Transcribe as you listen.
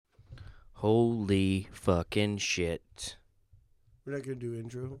Holy fucking shit. We're not going to do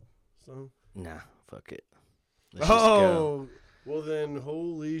intro song? Nah, fuck it. Let's just go. Well then,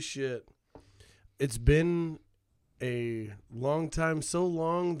 holy shit. It's been a long time, so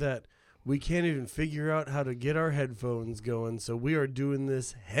long that we can't even figure out how to get our headphones going, so we are doing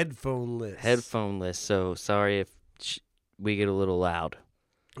this headphone-less. So sorry if we get a little loud.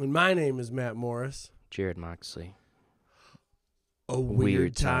 And my name is Matt Morris. Jarrod Moxley. A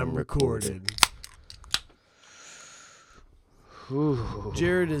weird time recorded.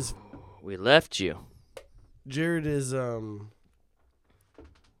 Jarrod is... We left you. Jarrod is,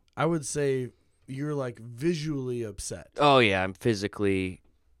 I would say you're like visually upset. Oh yeah, I'm physically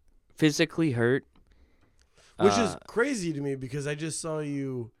hurt. Which is crazy to me because I just saw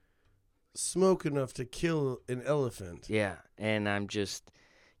you smoke enough to kill an elephant. Yeah, and I'm just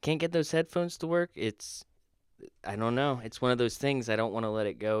can't get those headphones to work. I don't know. It's one of those things. I don't want to let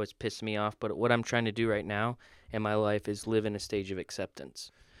it go. It's pissing me off. But what I'm trying to do right now in my life is live in a stage of acceptance.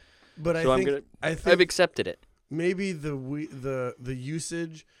 But so I think I've accepted it. Maybe the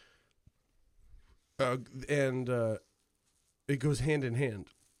usage and it goes hand in hand.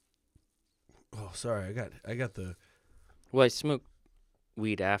 Oh, sorry. I got the. Well, I smoked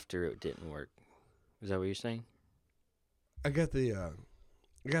weed after it didn't work. Is that what you're saying? I got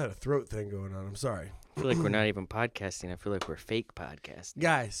a throat thing going on. I'm sorry. I feel like we're not even podcasting. I feel like we're fake podcasting.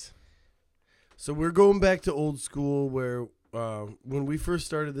 Guys, so we're going back to old school where when we first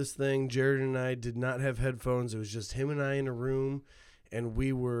started this thing, Jarrod and I did not have headphones. It was just him and I in a room, and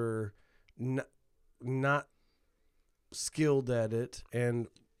we were not skilled at it. And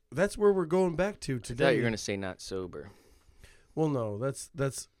that's where we're going back to today. I thought you were going to say not sober. Well, no,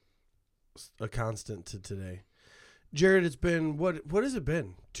 that's a constant to today. Jarrod, it's been, what has it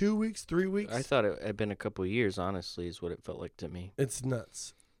been? 2 weeks, 3 weeks? I thought it had been a couple of years, honestly, is what it felt like to me. It's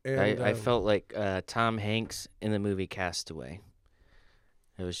nuts. And, I felt like Tom Hanks in the movie Castaway.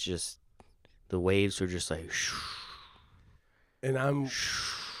 It was just, the waves were just like, shh. And I'm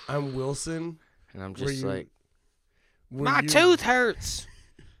Wilson. And I'm just like, my tooth hurts.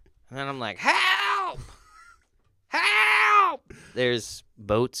 And then I'm like, help! Help! There's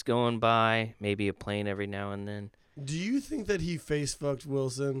boats going by, maybe a plane every now and then. Do you think that he face fucked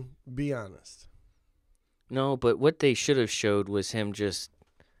Wilson? Be honest. No, but what they should have showed was him just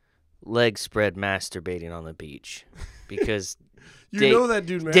legs spread masturbating on the beach. Because know that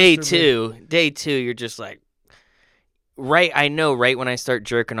dude masturbates. Day two, you're just like, I know right when I start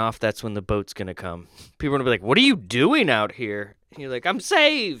jerking off, that's when the boat's going to come. People are going to be like, what are you doing out here? And you're like, I'm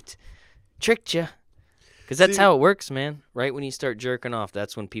saved. Tricked you. Because that's how it works, man. Right when you start jerking off,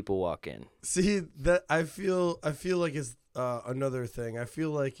 that's when people walk in. See, that I feel like it's another thing. I feel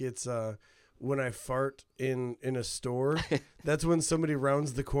like it's when I fart in a store. That's when somebody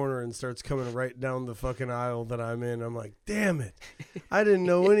rounds the corner and starts coming right down the fucking aisle that I'm in. I'm like, damn it! I didn't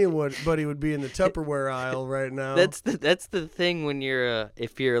know anybody would be in the Tupperware aisle right now. That's the thing when you're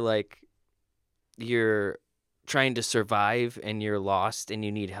if you're like you're trying to survive and you're lost and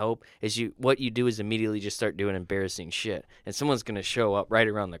you need help, what you do is immediately just start doing embarrassing shit, and someone's gonna show up right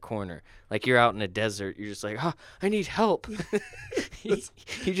around the corner. Like you're out in a desert, you're just like, oh, I need help. You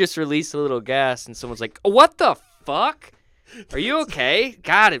just release a little gas and someone's like, oh, what the fuck? Are you okay?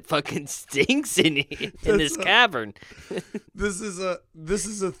 God, it fucking stinks in this cavern. This is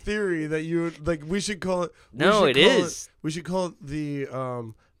a theory that you like. We should call it. We should call it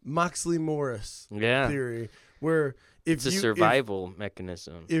the Moxley Morris theory. Where it's a survival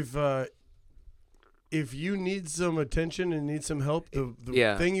mechanism. If you need some attention and need some help,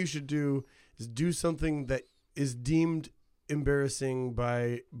 the thing you should do is do something that is deemed embarrassing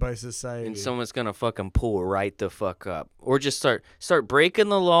by society. And someone's gonna fucking pull right the fuck up, or just start breaking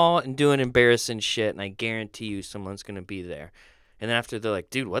the law and doing embarrassing shit. And I guarantee you, someone's gonna be there. And then after they're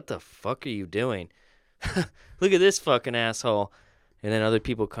like, "Dude, what the fuck are you doing? Look at this fucking asshole." And then other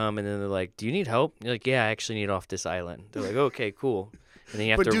people come, and then they're like, do you need help? You're like, yeah, I actually need off this island. They're like, okay, cool. And then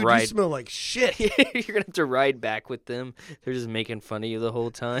you have to ride. But you smell like shit. You're going to have to ride back with them. They're just making fun of you the whole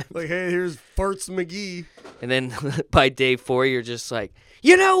time. Like, hey, here's Farts McGee. And then by day 4, you're just like,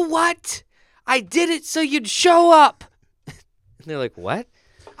 you know what? I did it so you'd show up. And they're like, what?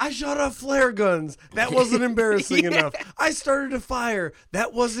 I shot off flare guns. That wasn't embarrassing enough. I started a fire.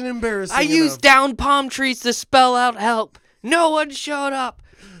 That wasn't embarrassing enough. I used down palm trees to spell out help. No one showed up.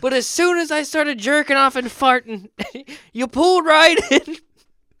 But as soon as I started jerking off and farting, you pulled right in.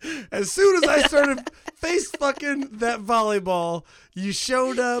 As soon as I started face fucking that volleyball, you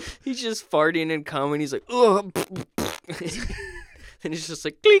showed up. He's just farting and coming. He's like, ugh. And he's just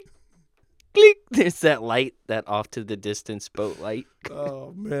like, click. click. There's that light, that off to the distance boat light.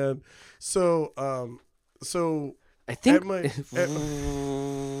 Oh man. So I think at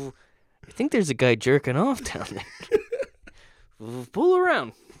I think there's a guy jerking off down there. Pull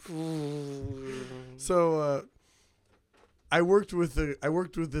around. So I worked with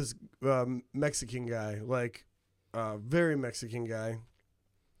this Mexican guy, like very Mexican guy.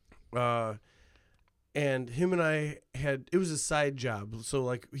 And him and I it was a side job. So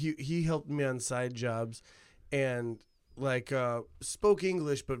like he helped me on side jobs, and like spoke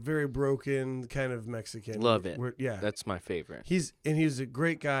English but very broken, kind of Mexican. Love it. Yeah, That's my favorite. He's a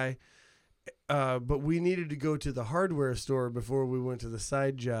great guy. But we needed to go to the hardware store before we went to the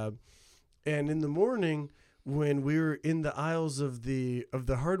side job. And in the morning, when we were in the aisles of the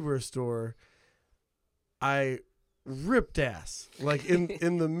hardware store, I ripped ass, like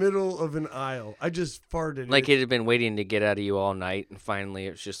in the middle of an aisle. I just farted. Like it had been waiting to get out of you all night, and finally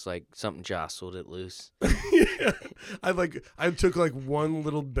it was just like something jostled it loose. Yeah. I took like one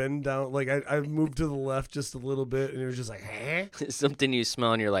little bend down, like I moved to the left just a little bit, and it was just like, huh? Something you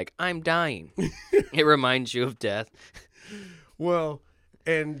smell, and you're like, I'm dying. It reminds you of death. Well,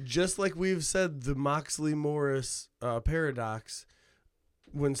 and just like we've said, the Moxley Morris paradox,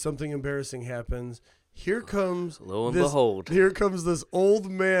 when something embarrassing happens, here comes behold, here comes this old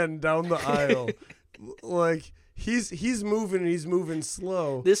man down the aisle. Like he's moving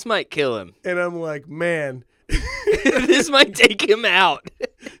slow. This might kill him. And I'm like, man, this might take him out.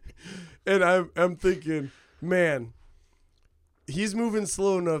 And I'm thinking, man, he's moving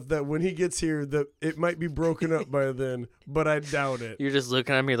slow enough that when he gets here, that it might be broken up by then, but I doubt it. You're just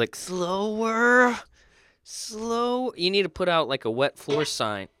looking at me like, slower, slow. You need to put out like a wet floor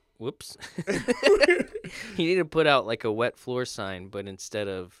sign. Whoops. You need to put out like a wet floor sign, but instead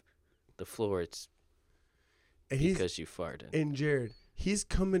of the floor, it's because you farted. And Jarrod, he's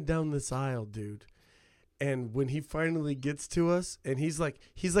coming down this aisle, dude. And when he finally gets to us, and he's like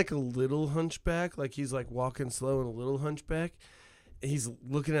a little hunchback, like he's like walking slow and a little hunchback. And he's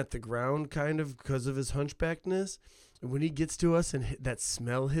looking at the ground kind of because of his hunchbackness. And when he gets to us and that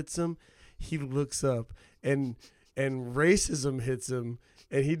smell hits him, he looks up and racism hits him.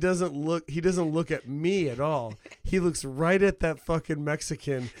 And he doesn't look at me at all. He looks right at that fucking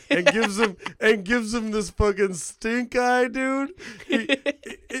Mexican and gives him this fucking stink eye, dude.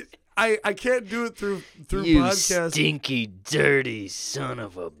 I can't do it through you podcast. Stinky, dirty son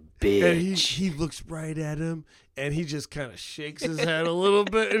of a bitch. And he looks right at him, and he just kind of shakes his head a little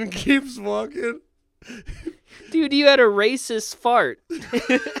bit and keeps walking. Dude, you had a racist fart. Dude,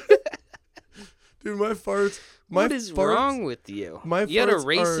 my farts. What is wrong with you? You had a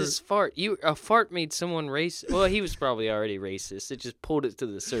racist fart. A fart made someone racist. Well, he was probably already racist. It just pulled it to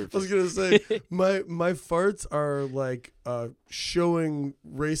the surface. I was gonna say my farts are like showing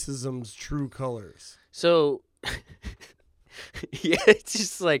racism's true colors. So, yeah, it's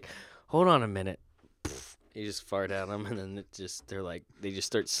just like, hold on a minute. You just fart at them, and then they just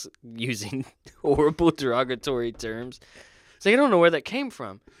start using horrible derogatory terms. It's like, I don't know where that came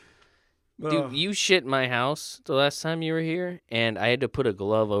from. Dude, you shit in my house the last time you were here, and I had to put a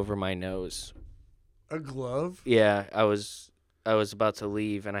glove over my nose. A glove? Yeah, I was about to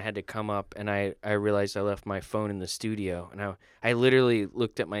leave, and I had to come up, and I realized I left my phone in the studio, and I literally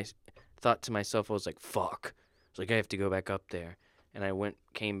thought to myself, I was like, fuck. I was like, I have to go back up there. And I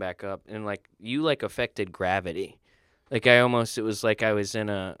came back up, and like, you like affected gravity. Like it was like I was in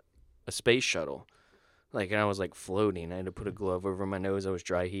a space shuttle. Like, and I was, like, floating. I had to put a glove over my nose. I was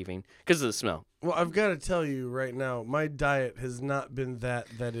dry heaving because of the smell. Well, I've got to tell you right now, my diet has not been that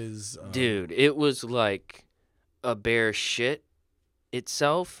is... Dude, it was like a bear shit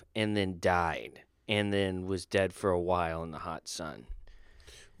itself and then died and then was dead for a while in the hot sun.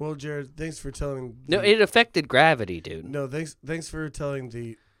 Well, Jarrod, thanks for telling... No, it affected gravity, dude. No, thanks for telling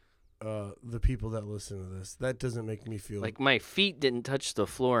the people that listen to this. That doesn't make me feel like my feet didn't touch the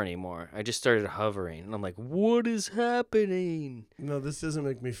floor anymore. I just started hovering, and I'm like, "What is happening?" No, this doesn't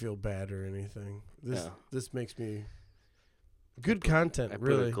make me feel bad or anything. This makes me good content. I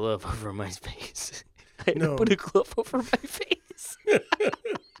really, put a glove over my face. I put a glove over my face,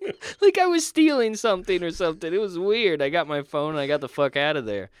 like I was stealing something or something. It was weird. I got my phone, and I got the fuck out of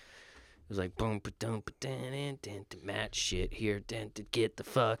there. It was like boom, ba-dum, ba-dan, match shit here, to get the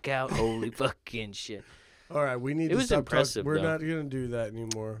fuck out. Holy fucking shit! All right, we need to stop. It was impressive. We're not gonna do that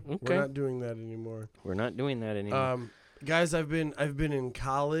anymore. Okay. We're not doing that anymore. We're not doing that anymore. Guys, I've been in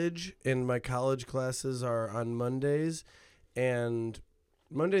college, and my college classes are on Mondays, and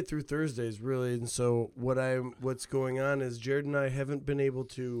Monday through Thursdays, really. And so what's going on is Jarrod and I haven't been able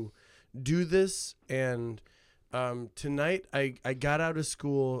to do this, and tonight I got out of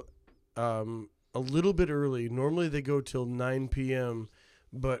school. a little bit early. Normally they go till 9 p.m.,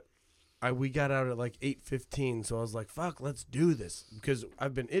 but we got out at like 8:15, so I was like, fuck, let's do this, because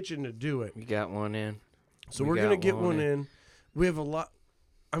I've been itching to do it. We got one in. So we're going to get one in. We have a lot.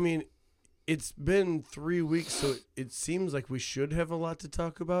 I mean, it's been 3 weeks, so it seems like we should have a lot to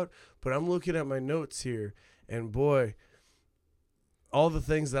talk about, but I'm looking at my notes here, and boy, all the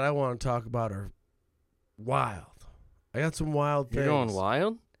things that I want to talk about are wild. I got some wild things. You're going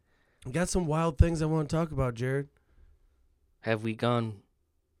wild? I got some wild things I want to talk about, Jarrod. Have we gone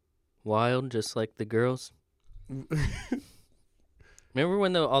wild just like the girls? Remember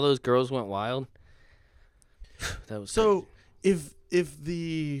when all those girls went wild? That was so crazy. If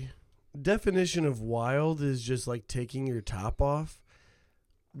the definition of wild is just like taking your top off,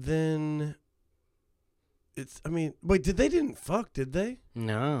 then it's, I mean, wait, they didn't fuck, did they?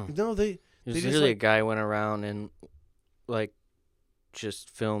 No. No, they It was just literally like, a guy went around and like just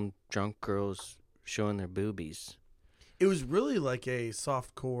filmed drunk girls showing their boobies. it was really like a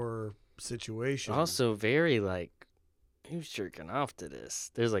softcore situation. Also very like, he was jerking off to this.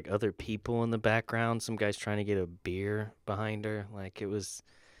 There's like other people in the background. Some guy's trying to get a beer behind her. Like it was.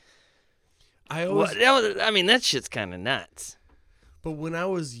 I mean, that shit's kind of nuts. But when I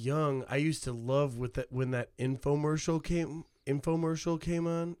was young, I used to love when that infomercial came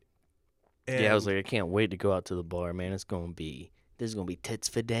on. And Yeah, I was like, I can't wait to go out to the bar, man. This is gonna be tits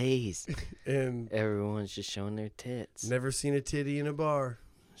for days. and Everyone's just showing their tits. never seen a titty in a bar.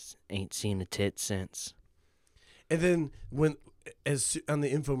 Ain't seen a tit since. And then on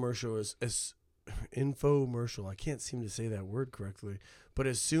the infomercial, infomercial, I can't seem to say that word correctly, but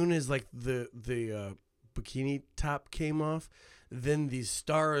as soon as like the bikini top came off, then these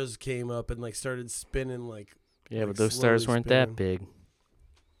stars came up and like started spinning like. Yeah, like but those stars weren't that spinning. big.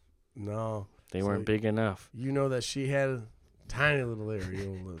 No, They weren't big enough. You know that she had tiny little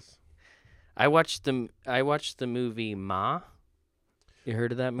areolas. I watched the movie Ma. You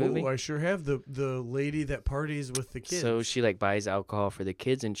heard of that movie? Oh, I sure have. The lady that parties with the kids. So she like buys alcohol for the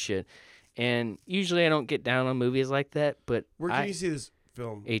kids and shit. And usually I don't get down on movies like that, but Where can you see this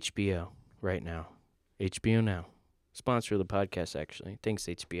film? HBO right now. HBO Now. Sponsor of the podcast, actually. Thanks,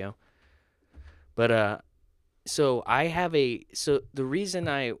 HBO. But so the reason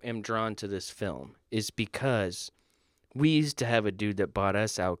I am drawn to this film is because we used to have a dude that bought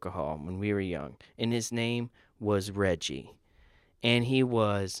us alcohol when we were young, and his name was Reggie. And he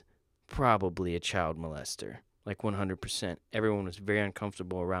was probably a child molester, like 100%. Everyone was very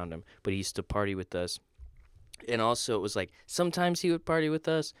uncomfortable around him, but he used to party with us. And also, it was like sometimes he would party with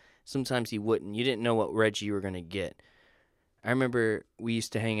us, sometimes he wouldn't. You didn't know what Reggie you were going to get. I remember we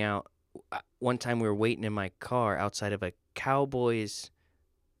used to hang out. One time we were waiting in my car outside of a Cowboys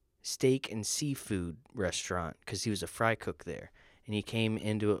steak and seafood restaurant because he was a fry cook there. And he came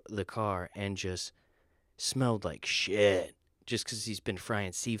into the car and just smelled like shit. Just because he's been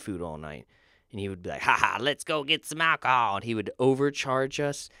frying seafood all night. And he would be like, haha, let's go get some alcohol. And he would overcharge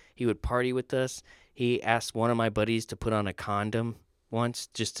us. He would party with us. He asked one of my buddies to put on a condom once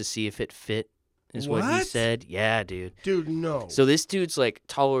just to see if it fit, is what he said. Yeah, dude. Dude, no. So this dude's like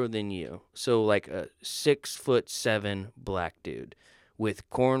taller than you. So like a 6'7" black dude with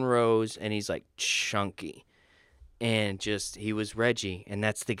cornrows, and he's like chunky. And just, he was Reggie. And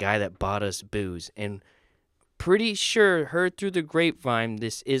that's the guy that bought us booze. And pretty sure, heard through the grapevine,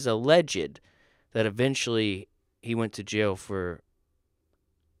 this is alleged that eventually he went to jail for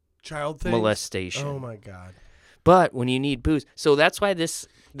child things? molestation. Oh my God. But when you need booze, so that's why this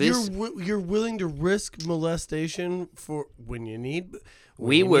you're willing to risk molestation for when you need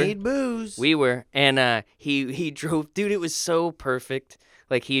need booze. We were, and he drove, dude. It was so perfect.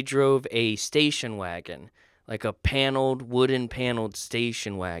 Like he drove a station wagon. Like a wooden paneled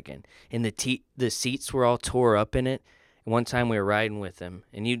station wagon, and the seats were all tore up in it. And one time we were riding with him,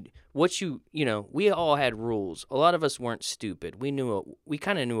 and we all had rules. A lot of us weren't stupid. We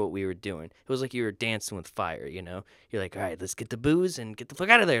kind of knew what we were doing. It was like you were dancing with fire. You're like, all right, let's get the booze and get the fuck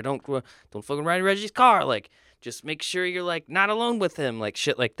out of there. Don't fucking ride Reggie's car. Like, just make sure you're like not alone with him. Like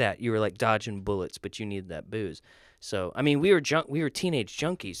shit like that. You were like dodging bullets, but you needed that booze. So, I mean, we were teenage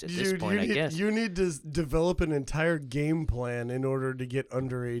junkies at this point, I guess. You need to develop an entire game plan in order to get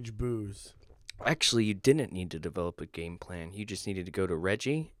underage booze. Actually, you didn't need to develop a game plan. You just needed to go to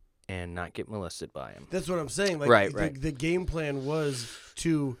Reggie and not get molested by him. That's what I'm saying. Like, right. The game plan was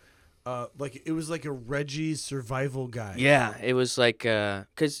to, it was like a Reggie survival guide. Yeah, it was like,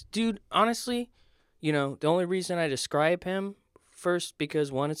 because, dude, honestly, the only reason I describe him, first,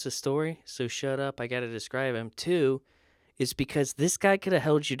 because one, it's a story, so shut up, I gotta describe him. Two, is because this guy could have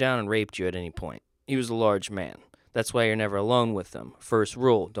held you down and raped you at any point. He was a large man. That's why you're never alone with them. First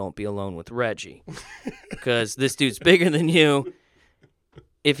rule, don't be alone with Reggie. Because this dude's bigger than you.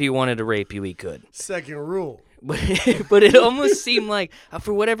 If he wanted to rape you, he could. Second rule. But it almost seemed like,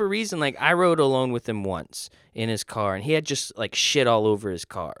 for whatever reason, like I rode alone with him once in his car, and he had just like shit all over his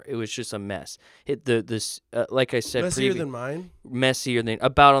car. It was just a mess. Like I said, Messier than mine? Messier than,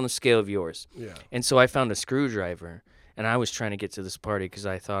 about on the scale of yours. Yeah. And so I found a screwdriver, and I was trying to get to this party because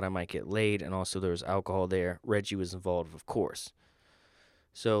I thought I might get laid, and also there was alcohol there. Reggie was involved, of course.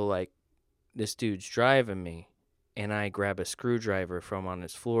 So like, this dude's driving me, and I grab a screwdriver from on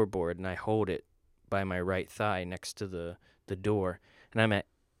his floorboard, and I hold it by my right thigh next to the door. And I'm at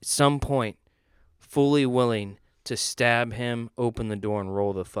some point fully willing to stab him, open the door, and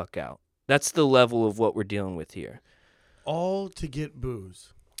roll the fuck out. That's the level of what we're dealing with here. All to get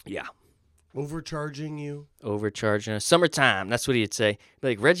booze. Yeah. Overcharging you. Overcharging us. Summertime, that's what he'd say. He'd be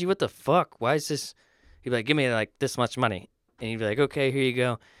like, Reggie, what the fuck? Why is this? He'd be like, give me like this much money. And he'd be like, okay, here you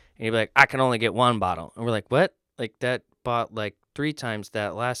go. And he'd be like, I can only get one bottle. And we're like, what? Like, that bought like 3 times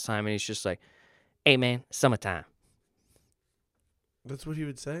that last time. And he's just like, hey, man, summertime. That's what he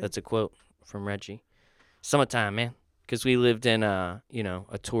would say? That's a quote from Reggie. Summertime, man. Because we lived in a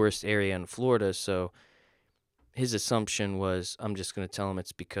tourist area in Florida, so his assumption was, I'm just going to tell him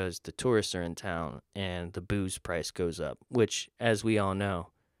it's because the tourists are in town and the booze price goes up, which, as we all know,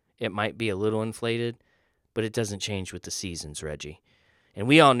 it might be a little inflated, but it doesn't change with the seasons, Reggie. And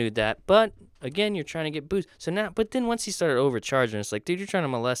we all knew that, but again, you're trying to get booze. So now, but then once he started overcharging, it's like, dude, you're trying to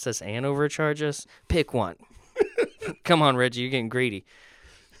molest us and overcharge us? Pick one. Come on, Reggie, you're getting greedy.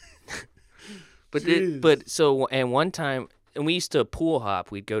 And one time, and we used to pool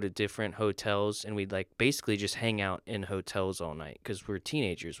hop. We'd go to different hotels, and we'd like basically just hang out in hotels all night because we're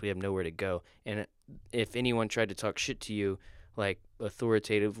teenagers. We have nowhere to go. And if anyone tried to talk shit to you, like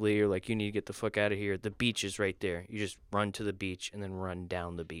authoritatively, or like you need to get the fuck out of here, the beach is right there. You just run to the beach and then run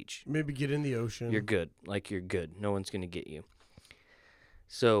down the beach. Maybe get in the ocean. You're good. Like, you're good. No one's going to get you.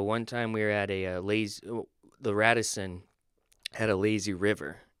 So one time we were at the Radisson had a lazy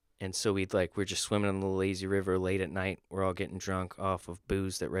river. And so we're just swimming in the lazy river late at night. We're all getting drunk off of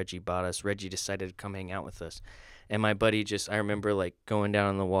booze that Reggie bought us. Reggie decided to come hang out with us. And my buddy I remember like going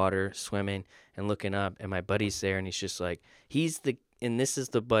down in the water, swimming and looking up, and my buddy's there, and he's just like, and this is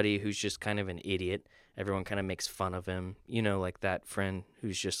the buddy who's just kind of an idiot. Everyone kind of makes fun of him, like that friend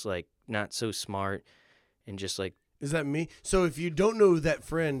who's just like not so smart and just like. Is that me? So if you don't know that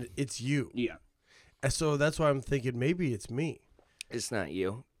friend, it's you. Yeah. So that's why I'm thinking maybe it's me. It's not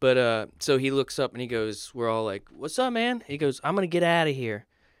you. But so he looks up and he goes, we're all like, what's up, man? He goes, I'm going to get out of here.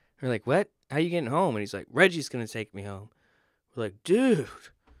 We're like, what? How you getting home? And he's like, Reggie's going to take me home. We're like, dude.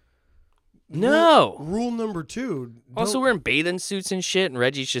 No. Rule number 2. Also, we're in bathing suits and shit, and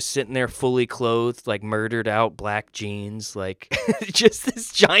Reggie's just sitting there fully clothed, like murdered out black jeans, like just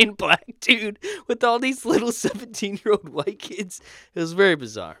this giant black dude with all these little 17-year-old white kids. It was very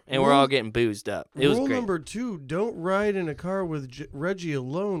bizarre, and we're all getting boozed up. It was great. Rule number 2, don't ride in a car with Reggie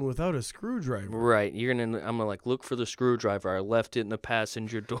alone without a screwdriver. Right. I'm gonna like look for the screwdriver. I left it in the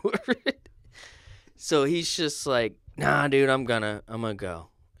passenger door. So he's just like, nah, dude, I'm gonna go.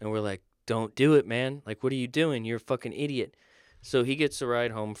 And we're like, don't do it, man. Like, what are you doing? You're a fucking idiot. So he gets a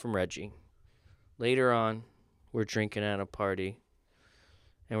ride home from Reggie. Later on, we're drinking at a party.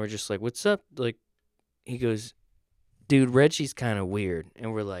 And we're just like, what's up? Like, he goes, dude, Reggie's kind of weird.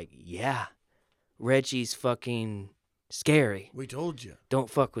 And we're like, yeah, Reggie's fucking scary. We told you. Don't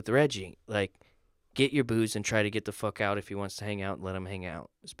fuck with Reggie. Like, get your booze and try to get the fuck out. If he wants to hang out, let him hang out.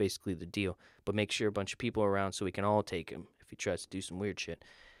 It's basically the deal. But make sure a bunch of people are around so we can all take him if he tries to do some weird shit.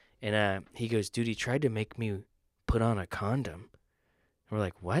 And he goes, dude, he tried to make me put on a condom. And we're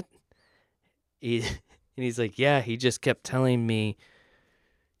like, what? And he's like, yeah, he just kept telling me,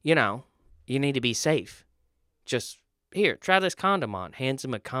 you need to be safe. Just, here, try this condom on. Hands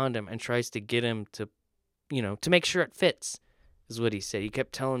him a condom and tries to get him to, to make sure it fits, is what he said. He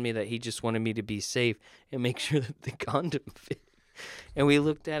kept telling me that he just wanted me to be safe and make sure that the condom fit. And we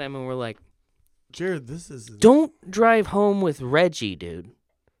looked at him and we're like, Jarrod, this is... Don't drive home with Reggie, dude.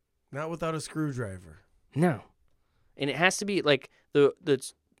 Not without a screwdriver. No. And it has to be like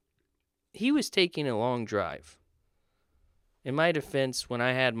he was taking a long drive. In my defense, when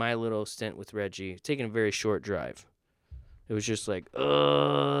I had my little stint with Reggie, taking a very short drive. It was just like,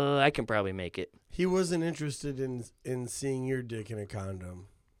 I can probably make it. He wasn't interested in seeing your dick in a condom.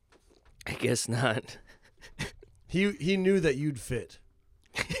 I guess not. He knew that you'd fit.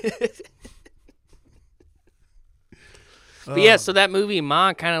 But yeah, so that movie,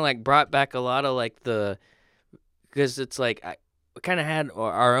 Ma, kind of like brought back a lot of like because it's like we kind of had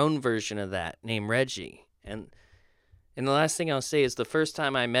our own version of that named Reggie. And And the last thing I'll say is the first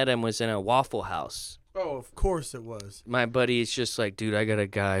time I met him was in a Waffle House. Oh, of course it was. My buddy is just like, dude, I got a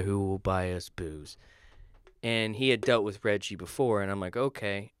guy who will buy us booze. And he had dealt with Reggie before, and I'm like,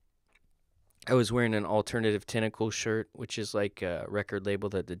 okay. I was wearing an Alternative Tentacle shirt, which is like a record label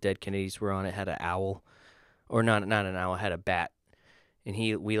that the Dead Kennedys were on. It had an owl, or not an owl, it had a bat. And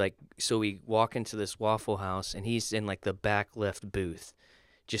we walk into this Waffle House, and he's in like the back left booth,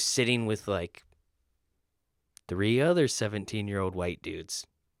 just sitting with like 3 other 17-year-old white dudes.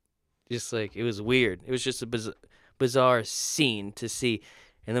 Just like, it was weird. It was just a bizarre scene to see.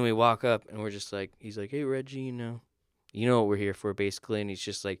 And then we walk up, and we're just like, he's like, hey, Reggie, you know what we're here for, basically. And he's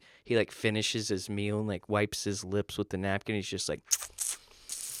just like, he like finishes his meal and like wipes his lips with the napkin. He's just like,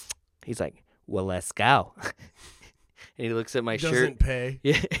 he's like, well, let's go. And he looks at my shirt. Doesn't pay.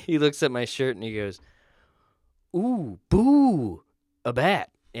 Yeah, he looks at my shirt and he goes, ooh, boo, a bat.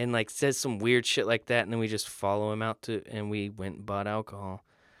 And like says some weird shit like that. And then we just follow him out and we went and bought alcohol.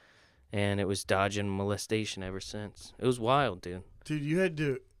 And it was dodging molestation ever since. It was wild, dude. Dude, you had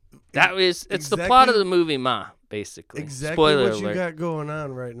to. It's the plot of the movie Ma, basically. Exactly Spoiler what alert. you got going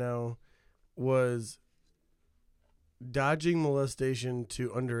on right now was dodging molestation to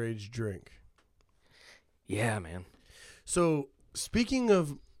underage drink. Yeah, man. So, speaking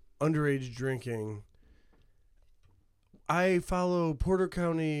of underage drinking, I follow Porter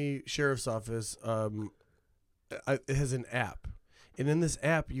County Sheriff's Office. It has an app. And in this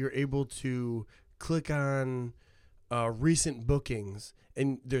app, you're able to click on recent bookings.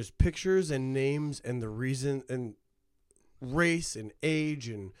 And there's pictures and names and the reason and race and age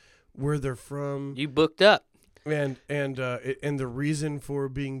and where they're from. You booked up. And the reason for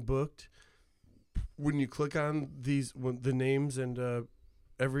being booked. When you click on the names and the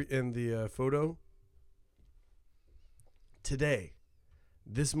photo. Today,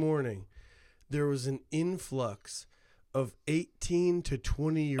 this morning, there was an influx of 18 to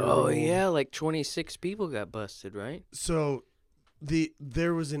 20-year-old. Oh, yeah, like 26 people got busted, right? So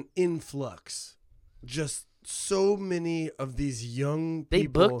there was an influx. Just so many of these young people. They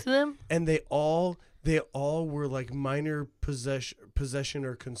booked them? And they all were like minor possession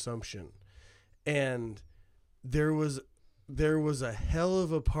or consumption. And there was a hell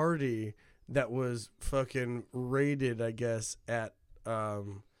of a party that was fucking raided, I guess, at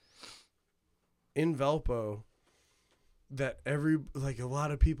in Valpo, that a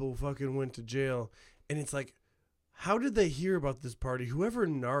lot of people fucking went to jail. And it's like, how did they hear about this party? Whoever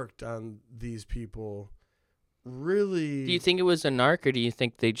narked on these people really... Do you think it was a narc, or do you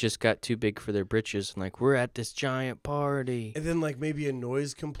think they just got too big for their britches and like, we're at this giant party? And then like maybe a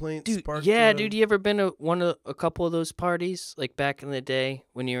noise complaint sparked dude, you ever been to a couple of those parties, like back in the day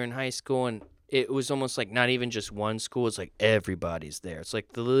when you were in high school, and it was almost like not even just one school, it's like everybody's there. It's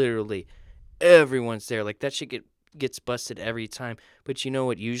like literally everyone's there. Like that shit gets busted every time. But you know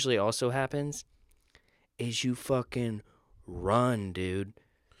what usually also happens? Is you fucking run, dude.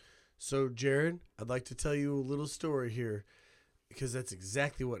 So, Jarrod, I'd like to tell you a little story here because that's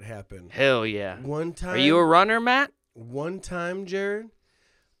exactly what happened. Hell yeah. One time... Are you a runner, Matt? One time, Jarrod,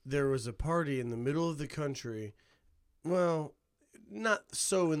 there was a party in the middle of the country. Well, not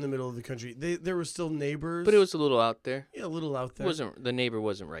so in the middle of the country. There were still neighbors. But it was a little out there. Yeah, a little out there. The neighbor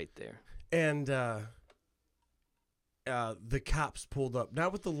wasn't right there. And the cops pulled up,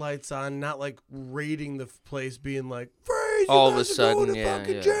 not with the lights on, not like raiding the place, being like, "Freeze! All you of a guys are going sudden, to yeah,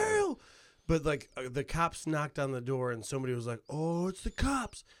 fucking yeah. jail!" But like the cops knocked on the door, and somebody was like, "Oh, it's the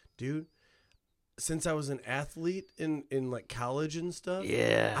cops, dude." Since I was an athlete in like college and stuff,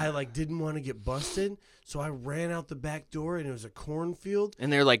 Yeah. I like didn't want to get busted, so I ran out the back door, and it was a cornfield.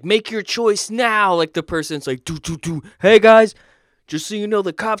 And they're like, make your choice now. Like the person's like, do. Hey, guys, just so you know,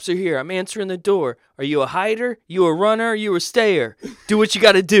 the cops are here. I'm answering the door. Are you a hider? You a runner? You a stayer? Do what you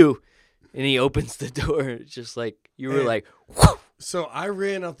got to do. And he opens the door. It's just like, you were like, whoo. So I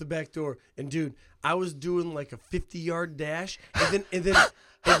ran out the back door, and dude, I was doing like a 50-yard dash, and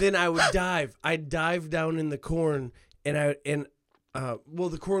then I would dive. I'd dive down in the corn, and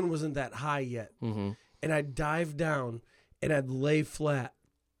the corn wasn't that high yet, Mm-hmm. and I'd dive down, and I'd lay flat,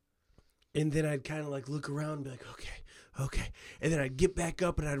 and then I'd kind of like look around and be like, okay, and then I'd get back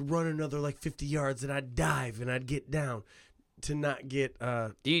up, and I'd run another like 50 yards, and I'd dive, and I'd get down to not get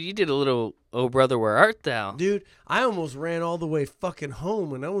Dude, you did a little, oh brother, where art thou? Dude, I almost ran all the way fucking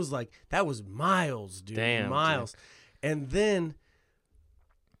home, and I was like, that was miles, dude. Damn, miles. Dude. And then,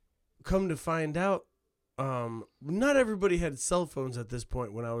 come to find out, not everybody had cell phones at this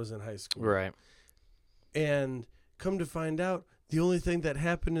point when I was in high school. Right. And come to find out, the only thing that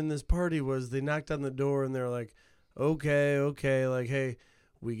happened in this party was they knocked on the door, and they're like, okay, like, hey,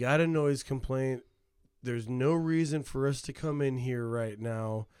 we got a noise complaint. there's no reason for us to come in here right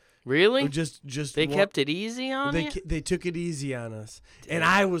now. Really? Just they kept it easy on you? They took it easy on us. Damn. And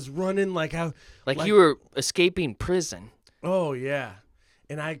I was running like you were escaping prison. Oh yeah.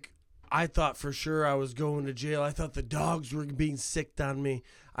 And I thought for sure I was going to jail. I thought the dogs were being sicked on me.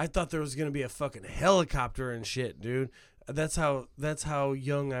 I thought there was going to be a fucking helicopter and shit, dude. That's how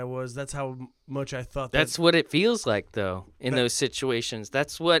young I was. That's how much I thought. That's what it feels like, though, in those situations.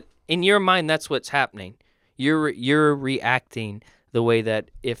 That's what, in your mind, that's what's happening. You're reacting the way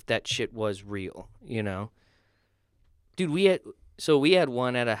that if that shit was real, you know? Dude, we had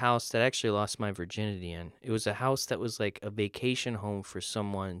one at a house that actually lost my virginity in. It was a house that was like a vacation home for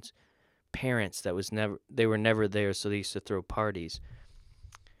someone's parents they were never there, so they used to throw parties.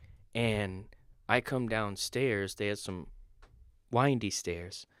 And I come downstairs, they had some windy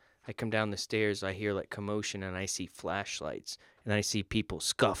stairs. I come down the stairs, I hear like commotion, and I see flashlights, and I see people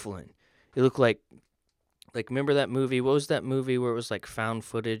scuffling. It looked like remember that movie? What was that movie where it was like found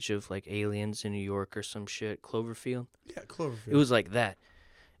footage of like aliens in New York or some shit? Cloverfield? Yeah, Cloverfield. It was like that.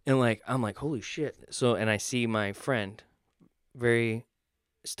 And like I'm like, holy shit. So and I see my friend,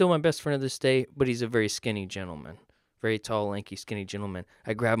 still my best friend of this day, but he's a very skinny gentleman. Very tall, lanky, skinny gentleman.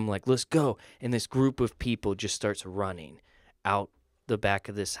 I grab him like, let's go. And this group of people just starts running out the back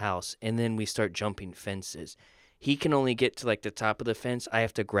of this house. And then we start jumping fences. He can only get to like the top of the fence. I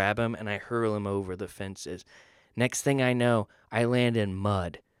have to grab him and I hurl him over the fences. Next thing I know, I land in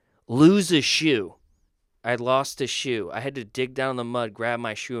mud. Lose a shoe. I lost a shoe. I had to dig down the mud, grab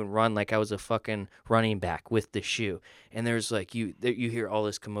my shoe, and run like I was a fucking running back with the shoe. And there's like, you hear all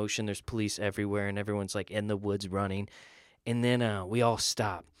this commotion. There's police everywhere, and everyone's like in the woods running. And then we all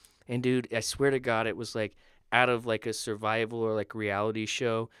stop. And dude, I swear to God, it was like out of like a survival or like reality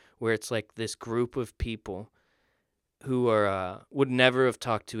show where it's like this group of people who are would never have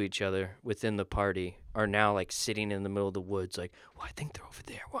talked to each other within the party are now like sitting in the middle of the woods like, well, I think they're over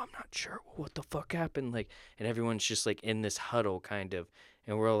there. Well, I'm not sure. Well, what the fuck happened? Like, and everyone's just like in this huddle kind of,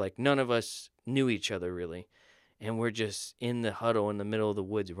 and we're all like, none of us knew each other really, and we're just in the huddle in the middle of the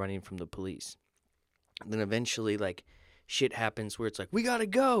woods running from the police. And then eventually like shit happens where it's like, we gotta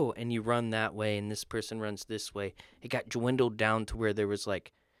go, and you run that way and this person runs this way. It got dwindled down to where there was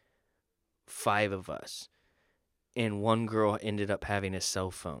like 5 of us. And one girl ended up having a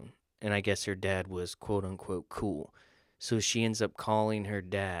cell phone. And I guess her dad was quote-unquote cool. So she ends up calling her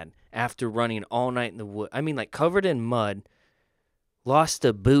dad after running all night in the wood. I mean, like, covered in mud. Lost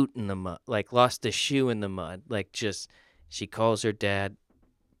a boot in the mud. Like, lost a shoe in the mud. Like, just, she calls her dad.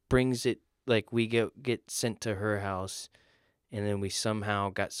 Brings it, like, we get sent to her house. And then we somehow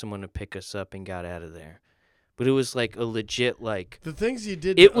got someone to pick us up and got out of there. But it was, like, a legit, like... The things you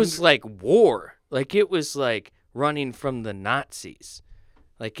did... It was, like, war. Like, it was, like... running from the Nazis.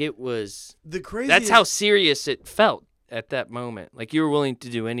 Like it was the craziest. That's how serious it felt at that moment. Like you were willing to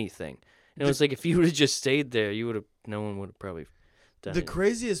do anything. And it was like if you would have just stayed there, no one would have probably done it. The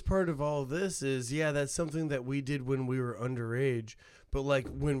craziest part of all this is, yeah, that's something that we did when we were underage. But like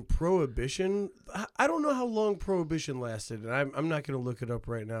when Prohibition, I don't know how long Prohibition lasted, and I'm not going to look it up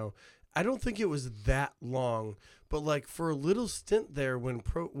right now. I don't think it was that long, but like for a little stint there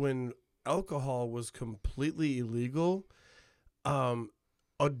when alcohol was completely illegal,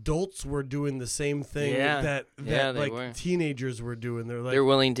 adults were doing the same thing that like were. Teenagers were doing. They're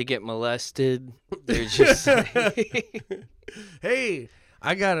willing to get molested. They're just like, hey,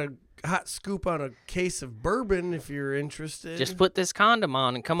 I got a hot scoop on a case of bourbon if you're interested. Just put this condom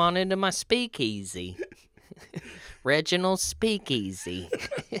on and come on into my speakeasy. Reginald's Speakeasy.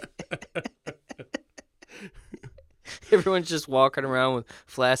 Everyone's just walking around with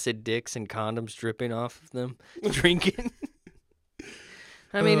flaccid dicks and condoms dripping off of them, drinking.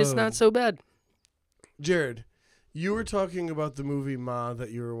 I mean, it's not so bad. Jarrod, you were talking about the movie Ma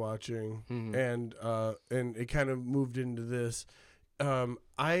that you were watching, and it kind of moved into this.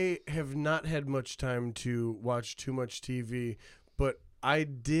 I have not had much time to watch too much TV, but I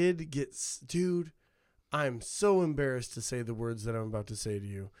did get... Dude, I'm so embarrassed to say the words that I'm about to say to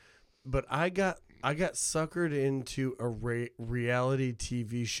you, but I got suckered into a reality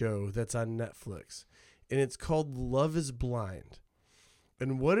TV show that's on Netflix, and it's called Love is Blind.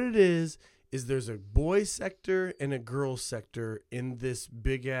 And what it is there's a boy sector and a girl sector in this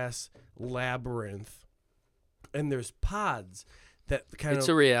big-ass labyrinth, and there's pods that kind of... It's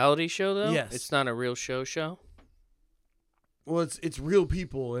a reality show, though? Yes. It's not a real show? Well, it's real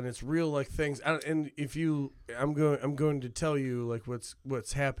people and it's real like things. And if you, I'm going to tell you like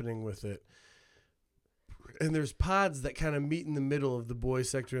what's happening with it. And there's pods that kind of meet in the middle of the boy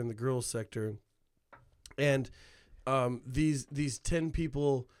sector and the girl sector. And these 10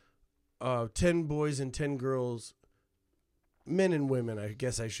 people 10 boys and 10 girls, men and women, I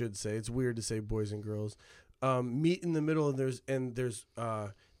guess I should say. It's weird to say boys and girls. Meet in the middle, and there's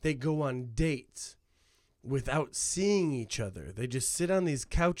they go on dates without seeing each other. They just sit on these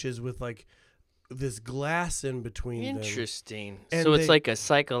couches with like this glass in between them. Interesting. And So it's like a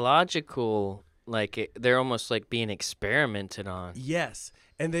psychological, they're almost like being experimented on. Yes,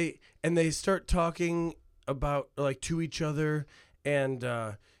 and they start talking about like to each other, and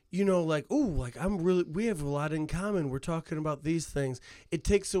like, oh, like we have a lot in common. We're talking about these things. It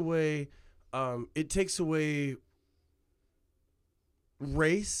takes away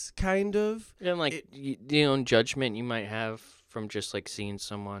race, kind of. And like the own judgment you might have from just like seeing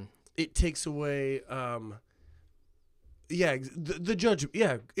someone. It takes away the judgment.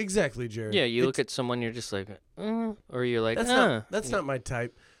 Yeah, exactly, Jared. Yeah, you look at someone, you're just like, or you're like, that's not my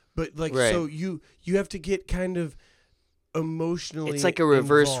type. But like, right. So you have to get kind of emotionally. It's like a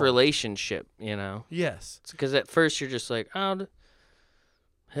reverse involved. Relationship, you know. Yes. Because at first you're just like, oh,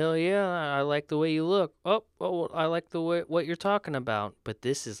 hell yeah, I like the way you look. Oh, I like the way what you're talking about. But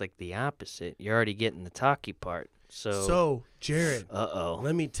this is like the opposite. You're already getting the talky part. So Jared. Uh-oh.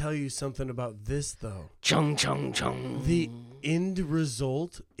 Let me tell you something about this, though. Chung, chung, chung. The end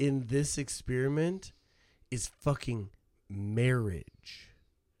result in this experiment is fucking marriage.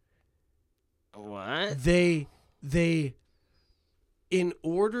 What? They, in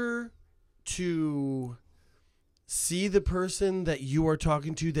order to see the person that you are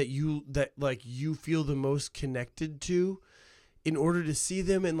talking to, that you feel the most connected to, in order to see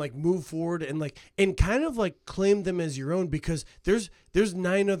them and like move forward and kind of like claim them as your own, because there's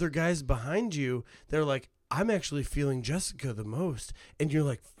 9 other guys behind you. They're like, I'm actually feeling Jessica the most, and you're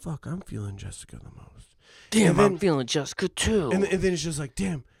like, fuck, I'm feeling Jessica the most. Damn, I'm feeling Jessica too. And then it's just like,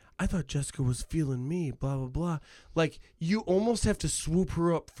 damn, I thought Jessica was feeling me, blah, blah, blah. Like, you almost have to swoop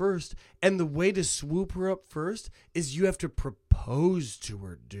her up first. And the way to swoop her up first is you have to propose to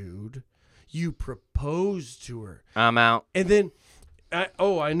her, dude. You propose to her. I'm out. And then, I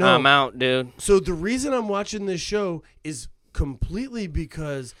know. I'm out, dude. So the reason I'm watching this show is completely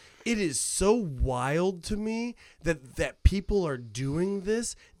because it is so wild to me that people are doing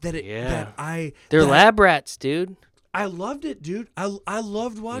this, They're lab rats, dude. I loved it, dude. I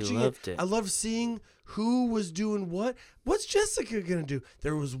loved watching it. I loved seeing who was doing what. What's Jessica gonna do?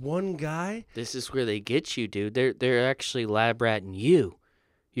 There was one guy. This is where they get you, dude. They're actually lab ratting you.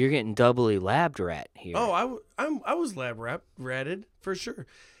 You're getting doubly lab rat here. Oh, I was ratted for sure.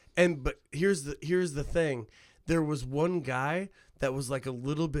 But here's the thing. There was one guy that was like a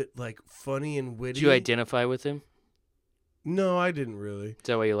little bit like funny and witty. Did you identify with him? No, I didn't really. Is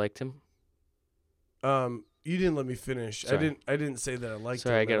that why you liked him? You didn't let me finish. Sorry. I didn't say that I liked him.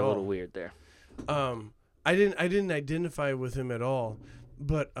 Sorry, I got at a all. little weird there. I didn't identify with him at all,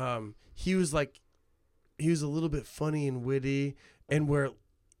 but he was a little bit funny and witty, and where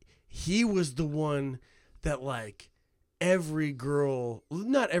he was the one that like every girl,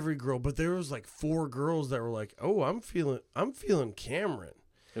 not every girl, but there was like 4 girls that were like, "Oh, I'm feeling Cameron."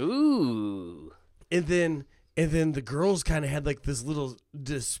 Ooh. And then the girls kind of had like this little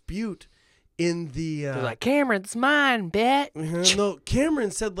dispute in the They're like, Cameron's mine, bet. No, Cameron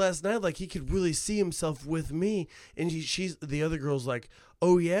said last night like he could really see himself with me, and she's the other girl's like,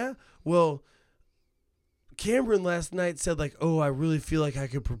 "Oh yeah, well, Cameron last night said like, oh, I really feel like I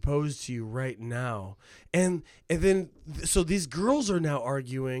could propose to you right now," and then so these girls are now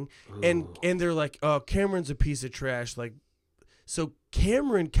arguing, and they're like, "Oh, Cameron's a piece of trash," like. So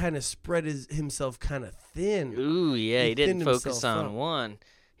Cameron kind of spread himself kind of thin. Ooh, yeah, he didn't focus himself on up. one.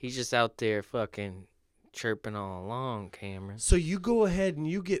 He's just out there fucking chirping all along, Cameron. So you go ahead and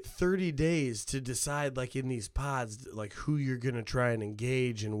you get 30 days to decide, like in these pods, like who you're gonna try and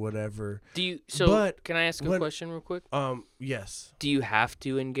engage and whatever. Can I ask a question real quick? Yes. Do you have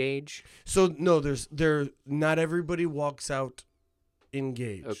to engage? So no, not everybody walks out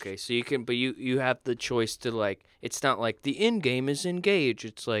engaged. Okay, so you can, but you have the choice to like. It's not like the end game is engage.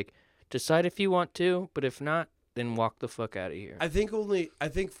 It's like decide if you want to, but if not, then walk the fuck out of here. I think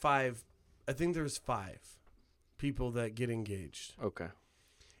there's 5 people that get engaged. Okay.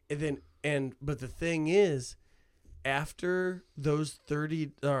 But the thing is, after those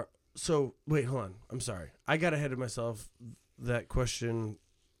 30 so wait, hold on. I'm sorry. I got ahead of myself. That question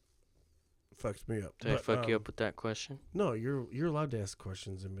fucked me up. Did I fuck you up with that question? No, you're allowed to ask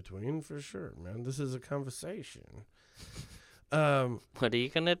questions in between for sure, man. This is a conversation. What are you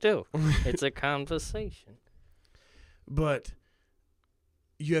gonna do? It's a conversation. But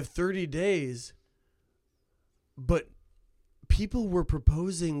you have 30 days, but people were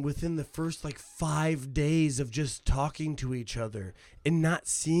proposing within the first like 5 days of just talking to each other and not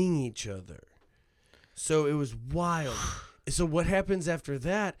seeing each other. So it was wild. So what happens after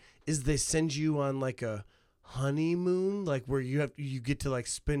that is they send you on like a honeymoon, like where you get to like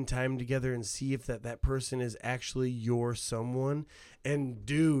spend time together and see if that person is actually your someone. And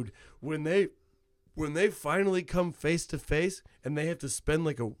dude, when they finally come face to face and they have to spend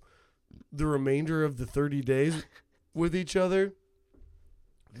like the remainder of the 30 days with each other,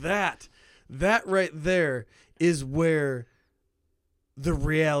 that right there is where the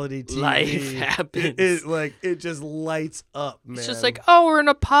reality TV life happens. It just lights up, man. It's just like, oh, we're in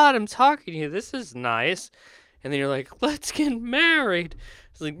a pod. I'm talking to you. This is nice. And then you're like, let's get married.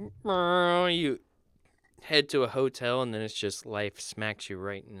 It's like, you head to a hotel, and then it's just life smacks you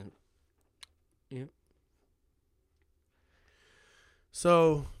right in. Yeah.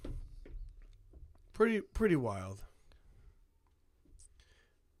 So, pretty wild.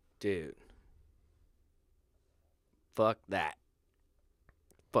 Dude. Fuck that.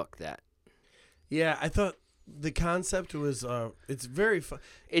 Fuck that. Yeah, I thought the concept was it's very fun.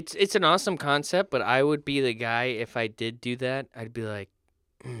 It's an awesome concept, but I would be the guy if I did do that. I'd be like,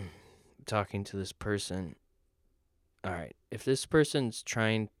 talking to this person. All right, if this person's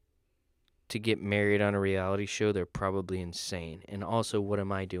trying to get married on a reality show, they're probably insane. And also, what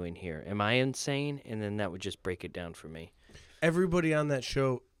am I doing here? Am I insane? And then that would just break it down for me. Everybody on that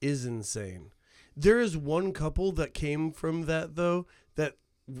show is insane. There is one couple that came from that, though, that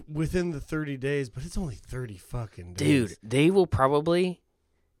within the 30 days, but it's only 30 fucking days. Dude, they will probably,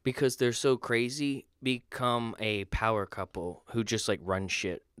 because they're so crazy, become a power couple who just like run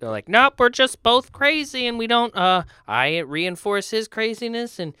shit. They're like, nope, we're just both crazy, and we don't. I reinforce his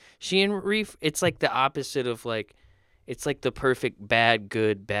craziness, and she it's like the opposite of like, it's like the perfect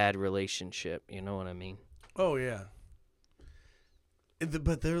bad relationship. You know what I mean? Oh yeah.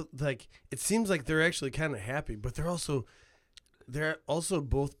 But they're like, it seems like they're actually kind of happy, but they're also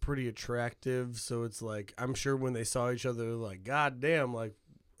both pretty attractive. So it's like, I'm sure when they saw each other, they're like, God damn, like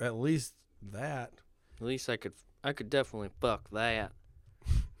at least that. At least I could definitely fuck that.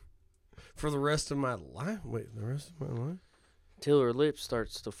 For the rest of my life? Wait, the rest of my life? Till her lip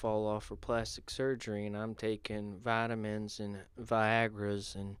starts to fall off for plastic surgery, and I'm taking vitamins and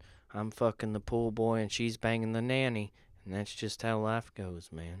Viagras, and I'm fucking the pool boy, and she's banging the nanny. And that's just how life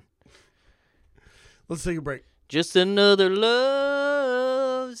goes, man. Let's take a break. Just another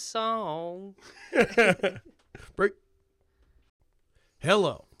love song. Break.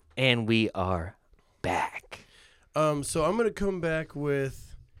 Hello. And we are back. So I'm going to come back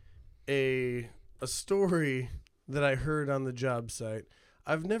with a story that I heard on the job site.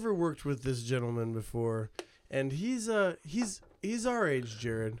 I've never worked with this gentleman before, and he's our age,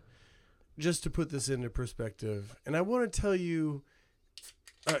 Jarrod. Just to put this into perspective, and I want to tell you,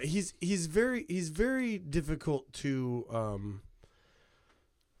 he's very difficult to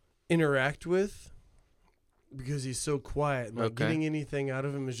interact with because he's so quiet. Like getting anything out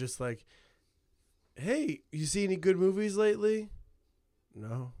of him is just like, hey, you see any good movies lately?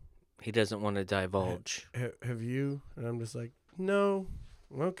 No. He doesn't want to divulge. Have you? And I'm just like, no.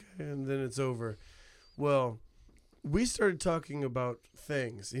 Okay, and then it's over. Well, we started talking about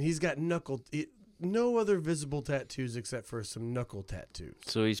things, and he's got no other visible tattoos except for some knuckle tattoos.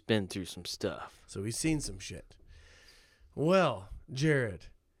 So he's been through some stuff. So he's seen some shit. Well, Jarrod,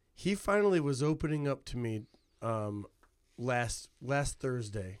 he finally was opening up to me last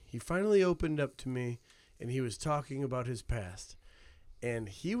Thursday. He finally opened up to me, and he was talking about his past. And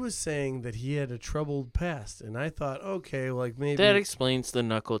he was saying that he had a troubled past. And I thought, okay, like maybe... That explains the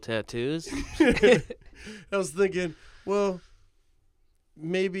knuckle tattoos. I was thinking, well,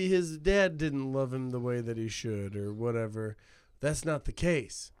 maybe his dad didn't love him the way that he should or whatever. That's not the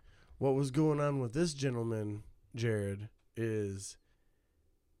case. What was going on with this gentleman, Jarrod, is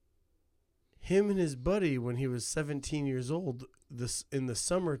him and his buddy, when he was 17 years old, in the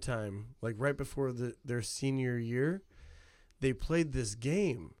summertime, like right before their senior year, they played this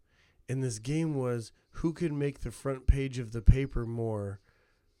game, and this game was who could make the front page of the paper more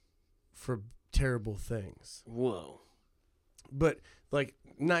for terrible things. Whoa. But, like,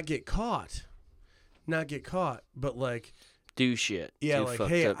 not get caught, but, like... Do shit. Yeah, do like,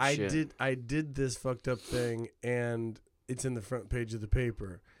 hey, I did this fucked up thing, and it's in the front page of the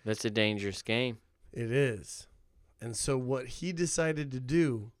paper. That's a dangerous game. It is. And so what he decided to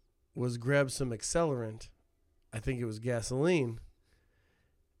do was grab some accelerant, I think it was gasoline,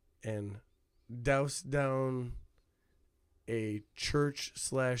 and douse down a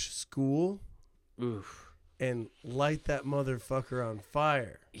church/school. Oof. And light that motherfucker on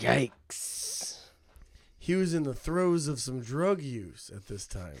fire. Yikes. he was in the throes of some drug use at this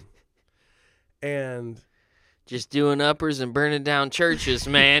time. And just doing uppers and burning down churches,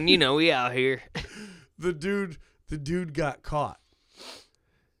 man. You know, we out here. the dude got caught.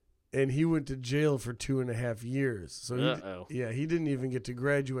 And he went to jail for 2.5 years. So he didn't even get to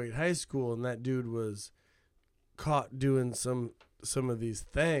graduate high school, and that dude was caught doing some of these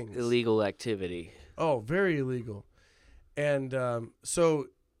things. Illegal activity. Oh, very illegal. And so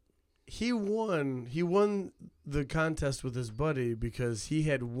he won the contest with his buddy because he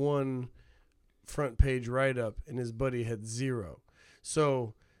had one front page write-up and his buddy had 0.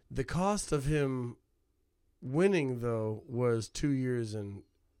 So the cost of him winning, though, was 2 years in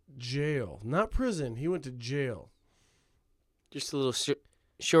jail. Not prison. He went to jail. Just a little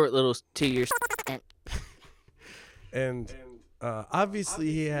short little 2 years. And obviously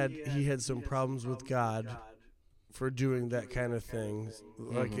he had some problems with God for doing that kind of thing.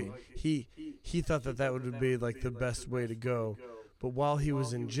 Like he thought that would be like the best way to go. But while he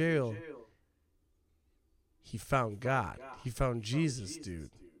was in jail, he found God. He found Jesus,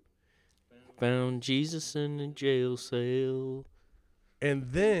 dude. Found Jesus in a jail cell. And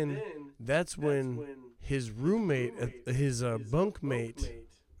then that's when his roommate, his bunkmate,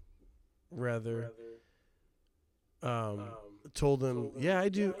 rather, told him, "Yeah, I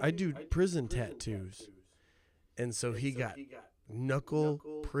do prison tattoos." And so he got knuckle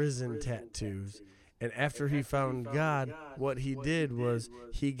prison tattoos. And after he found God, what he did was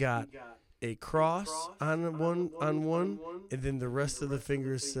he got a cross on one, and then the rest of the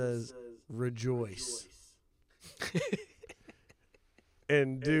fingers says "rejoice."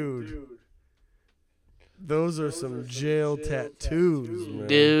 And dude, those are some jail tattoos, man.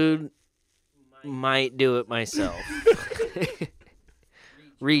 Dude, might do it myself.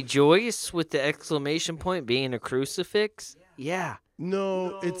 Rejoice with the exclamation point being a crucifix? Yeah.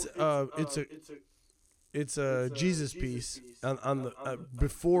 No, it's a Jesus piece on the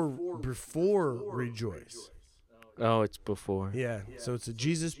before rejoice. Oh, it's before. Yeah, so it's a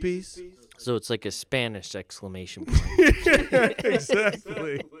Jesus piece. So it's like a Spanish exclamation point.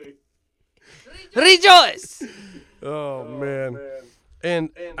 Exactly. Rejoice! Oh, man. And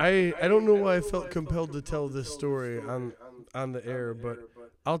I don't know why I felt compelled to tell this story on the air, but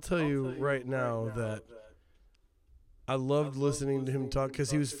I'll tell you right now that I loved listening to him talk because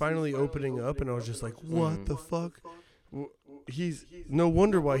he was finally opening up, and I was just like, what the fuck? He's no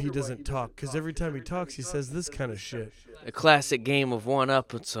wonder why he doesn't talk, because every time he talks, he says this kind of shit. A classic game of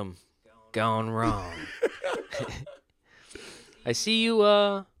one-up with some gone wrong. I see you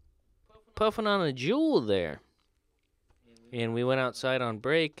puffing on a jewel there. And we went outside on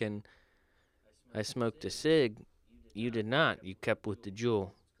break, and I smoked a cig. You did not. You kept with the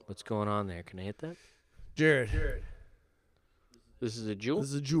jewel. What's going on there? Can I hit that? Jarrod. This is a jewel? This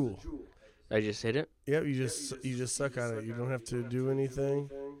is a jewel. I just hit it? Yep, you just suck on it. You don't have to do anything.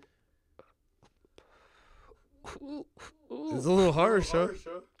 It's a little harsh, huh?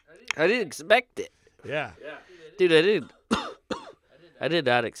 I didn't expect it. Yeah. Dude, I did. I did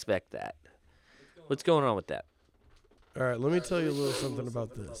not expect that. What's going on with that? All right, let me tell you a little something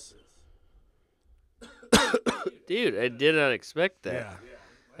about this. Dude, I did not expect that.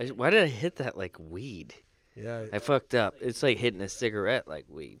 Yeah. Why did I hit that like weed? Yeah. I fucked up. It's like hitting a cigarette like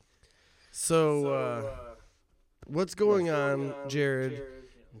weed. So, what's going on, Jarrod,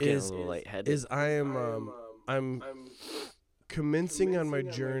 is I'm commencing on my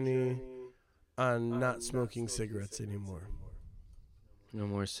journey on not smoking cigarettes anymore. No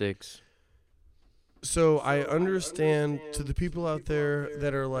more cigs. So I understand to the people out there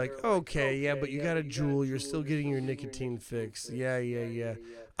that are like, okay, yeah, but you got a Juul, you're still getting your nicotine fix. Yeah.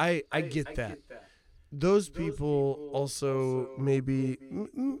 I get that. Those people also maybe,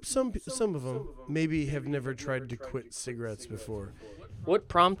 some of them maybe have never tried to quit cigarettes before. What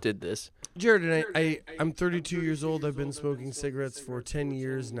prompted this? Jarrod and I'm 32 years old. I've been smoking cigarettes for 10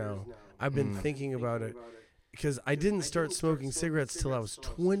 years now. I've been thinking about it because I didn't start smoking cigarettes till I was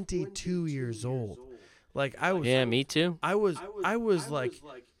 22 years old. Like I was. Yeah, me too. I was like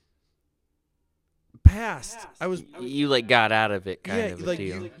past. You like got out of it kind of a like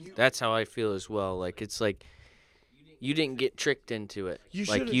deal. That's how I feel as well. Like it's like you didn't get tricked into it.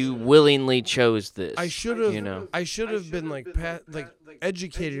 You willingly chose this. I should have. You know. I should have been like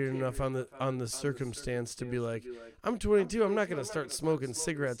educated enough on the circumstance to be like, I'm 22. I'm not gonna start smoking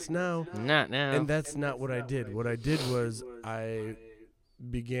cigarettes now. Not now. And that's not what I did. What I did was I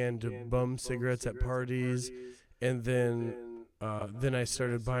began to bum cigarettes at parties, and then I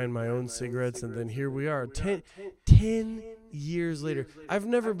started buying my own cigarettes, and then here we are, 10 years later. I've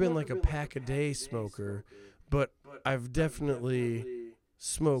never been like a pack-a-day smoker, but I've definitely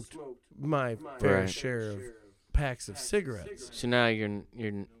smoked my fair share of packs of cigarettes. So now you're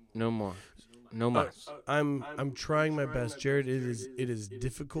no more. No mas. I'm trying my best, Jarrod. It is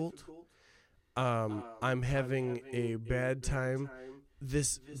difficult. I'm having a bad time.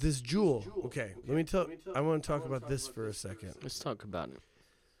 This Juul. Okay, let me tell. I want to talk about this for a second. Let's talk about it.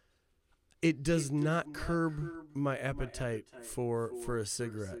 It does not curb my appetite for a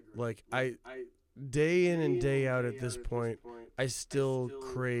cigarette. Like I, day in and day out at this point, I still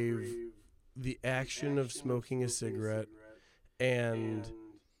crave the action of smoking a cigarette and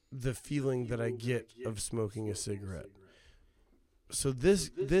the feeling that I get of smoking a cigarette. So this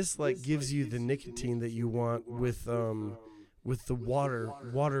like gives you the nicotine that you want with the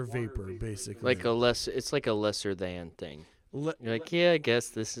water vapor, basically. It's like a lesser than thing. You're like, yeah, I guess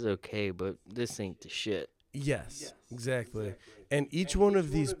this is okay, but this ain't the shit. Yes, exactly. And each one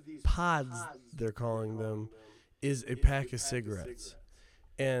of these pods, they're calling them, is a pack of cigarettes.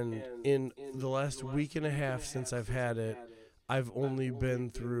 And in the last week and a half since I've had it, I've only been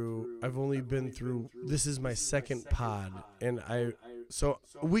through this is my second pod, and so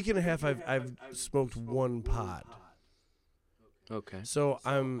a week and a half I've smoked one pod. Okay. So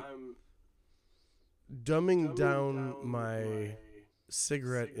I'm dumbing down my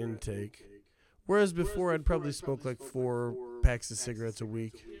cigarette intake, whereas before I'd probably smoke like 4 packs of cigarettes a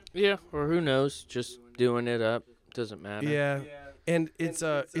week. Yeah, or who knows, just doing it up doesn't matter. Yeah. And it's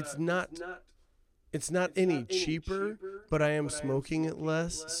not any cheaper, but I am smoking it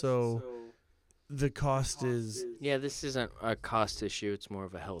less, so the cost is... Yeah, this isn't a cost issue, it's more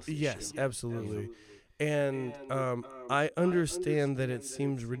of a health issue. Yes, absolutely. And I understand that it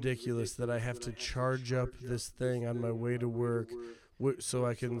seems ridiculous that I have to charge up this thing on my way to work so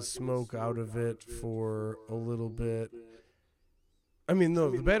I can smoke out of it for a little bit. I mean, no,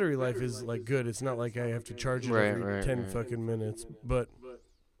 the battery life is like good. It's not like I have to charge it every 10 fucking minutes, but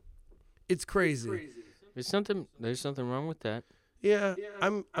it's crazy. There's something wrong with that. Yeah,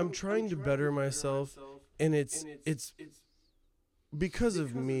 I'm trying to better myself, and it's because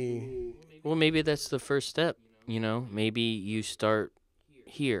of me. Well, maybe that's the first step, Maybe you start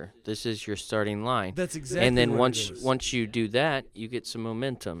here. This is your starting line. That's exactly. And then what once you do that, you get some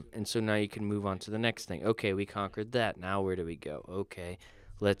momentum, and so now you can move on to the next thing. Okay, we conquered that. Now where do we go? Okay,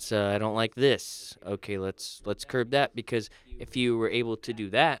 let's. I don't like this. Okay, let's curb that, because if you were able to do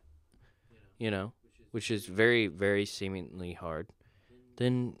that, which is very, very seemingly hard,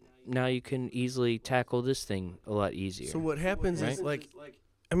 then now you can easily tackle this thing a lot easier. So what happens is it's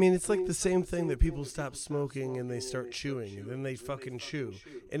like the same thing that people stop smoking and they start chewing, and then they fucking chew,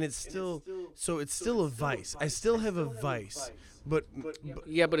 and it's still a vice. I still have a vice, but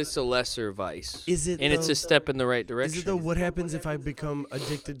yeah, but it's a lesser vice. Is it? And it's a step in the right direction. Is it though? What happens if I become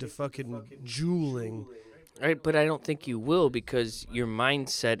addicted to fucking juuling? Right, but I don't think you will, because your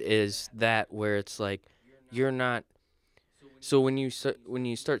mindset is that where it's like you're not. So when you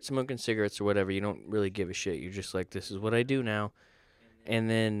start smoking cigarettes or whatever, you don't really give a shit. You're just like, this is what I do now. And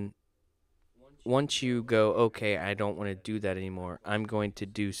then once you go, okay, I don't want to do that anymore, I'm going to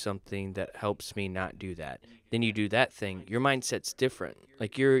do something that helps me not do that. Then you do that thing. Your mindset's different.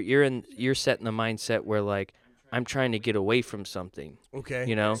 Like you're set in the mindset where like I'm trying to get away from something. Okay.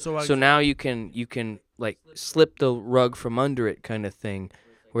 So now you can like slip the rug from under it kind of thing,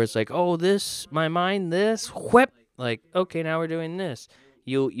 where it's like, oh, my mind, whip. Like, okay, now we're doing this.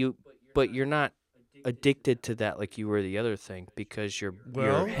 But you're not addicted to that like you were the other thing, because your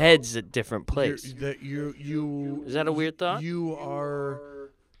head's a different place. Is that a weird thought? You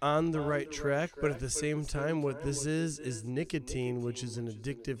are on the right track, but at the same time, what this is nicotine, which is an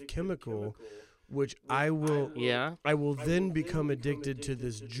addictive chemical, which I will then become addicted to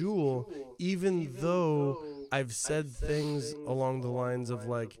this Juul, even though I've said things along the lines of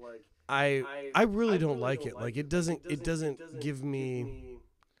like, I really don't like it. Like it doesn't give me.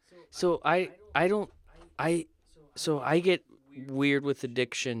 So I get weird with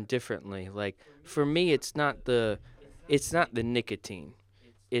addiction differently. Like for me, it's not the nicotine.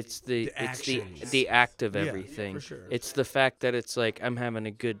 It's the act of everything. Yeah, for sure. It's the fact that it's like I'm having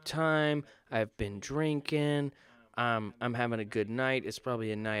a good time. I've been drinking. I'm having a good night. It's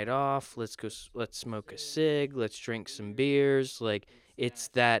probably a night off. Let's smoke a cig. Let's drink some beers. Like it's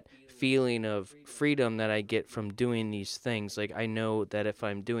that feeling of freedom that I get from doing these things. Like I know that if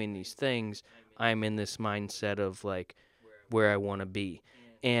I'm doing these things, I'm in this mindset of like where I want to be.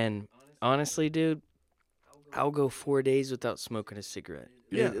 And honestly, dude, I'll go 4 days without smoking a cigarette.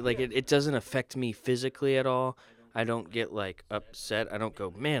 Yeah. It doesn't affect me physically at all. I don't get like upset. I don't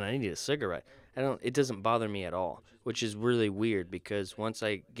go, man, I need a cigarette. It doesn't bother me at all, which is really weird, because once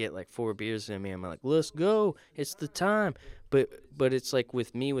I get like 4 beers in me, I'm like, let's go. It's the time. but it's like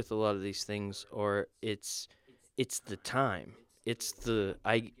with me with a lot of these things, or it's the time. It's the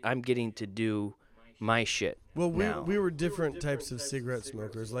I'm getting to do my shit Well, now. we were different types of cigarette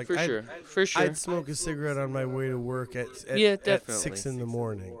smokers. Like For sure. For sure. I'd smoke a cigarette on my way to work Yeah, at definitely. 6 in the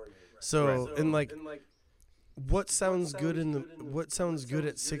morning. So and like, what sounds good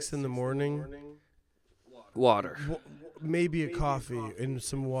at 6 in the morning? Water. Maybe a coffee and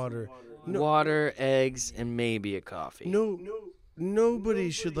some water. Water, eggs, and maybe a coffee.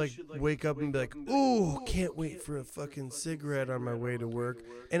 Nobody should like wake up and be like, "Ooh, can't wait for a fucking cigarette on my way to work."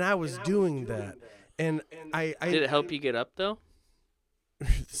 And I was doing that. And I Did it help you get up though?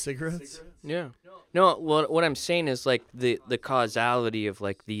 cigarettes? Yeah. No, what I'm saying is like the causality of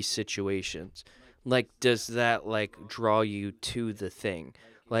like these situations. Like, does that like draw you to the thing?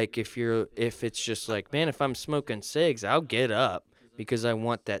 Like if it's just like, man, if I'm smoking cigs, I'll get up because I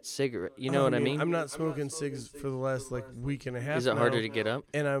want that cigarette. You know what I mean? I'm not smoking cigs for the last like week and a half. Is it now, harder to get up?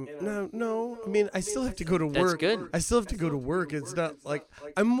 And I'm no. I mean, I still have to go to work. That's good. I still have to go to work. It's not like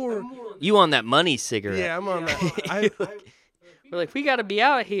I'm more. You on that money cigarette? Yeah, I'm on that. We're like, we got to be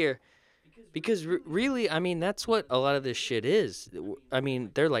out here. Because really, I mean, that's what a lot of this shit is. I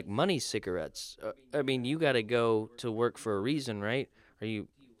mean, they're like money cigarettes. I mean, you got to go to work for a reason, right?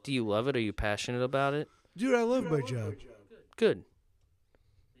 Do you love it? Are you passionate about it? Dude, I love my job. Good.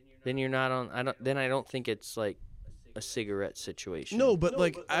 Then you're not on. I don't think it's like a cigarette situation. No, but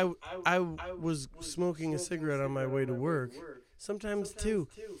like I was smoking a cigarette on my way to work. Sometimes too.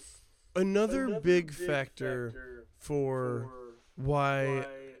 Another big factor for why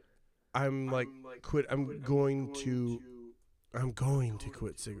I'm like I'm going to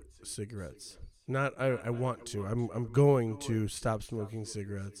quit cigarettes. Not I want to. I'm going to stop smoking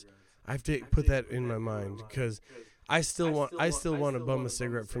cigarettes. I have to put that in my mind because I still want to bum a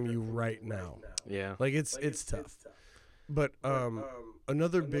cigarette from you right now. Yeah. Like it's tough. But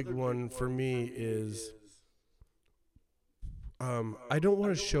another big one for me is I don't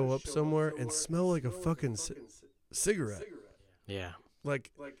want to show up somewhere and smell like a fucking cigarette. Yeah.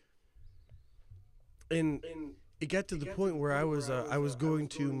 Like, and it got to the point where I was going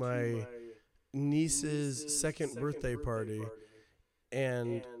to my niece's second birthday party,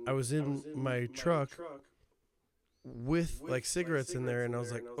 and I was in my truck with like cigarettes in there, and I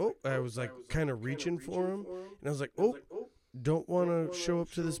was like kind of reaching for them, and I was like, don't want to show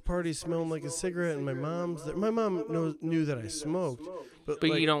up to this party smelling like a cigarette. And my mom knew that I smoked, but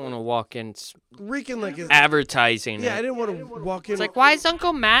like, you don't want to walk in reeking like advertising. Yeah, it. I didn't want to walk in. It's like, why does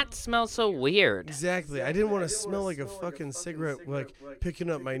Uncle Matt smell so weird? Exactly. I didn't want to smell like a fucking cigarette, like picking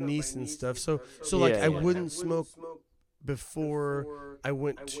up my niece and stuff. So like I wouldn't smoke before I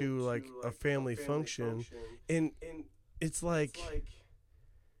went to like a family function, and it's like,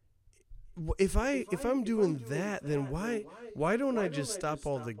 if I'm doing that, then why don't I just stop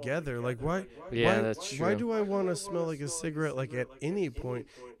altogether? Like why? Yeah, that's true. Why do I want to smell like a cigarette like at any point?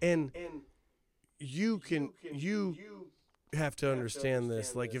 And you have to understand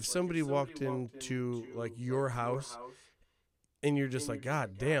this. Like if somebody walked into like your house and you're just like,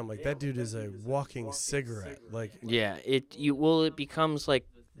 God damn, like that dude is a walking cigarette. Like yeah, it becomes like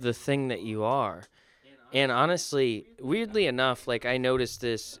the thing that you are. And honestly, weirdly enough, like I noticed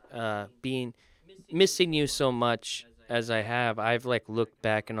this missing you so much as I have, I've like looked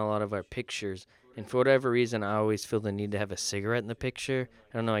back in a lot of our pictures, and for whatever reason, I always feel the need to have a cigarette in the picture.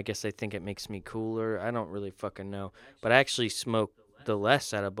 I don't know, I guess I think it makes me cooler. I don't really fucking know. But I actually smoke the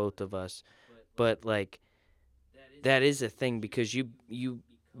less out of both of us. But like, that is a thing because you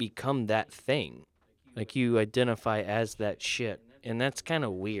become that thing. Like you identify as that shit. And that's kind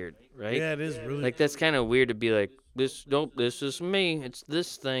of weird, right? yeah, it is really Like that's kind of weird to be like, this is me. It's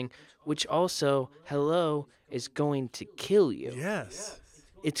this thing, which also, hello, is going to kill you. yes.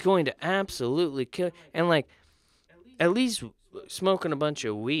 It's going to absolutely kill. And like, at least smoking a bunch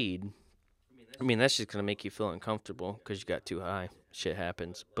of weed, I mean, that's just gonna make you feel uncomfortable because you got too high. Shit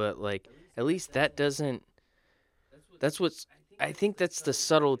happens. But like, at least that doesn't. I think that's the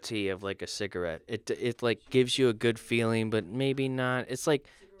subtlety of like a cigarette. It like gives you a good feeling, but maybe not. It's like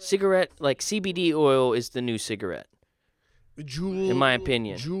cigarette, like CBD oil is the new cigarette. Juul, in my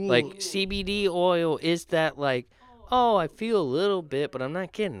opinion. Like CBD oil is that like, oh, I feel a little bit, but I'm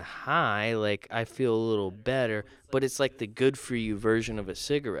not getting high. Like I feel a little better, but it's like the good for you version of a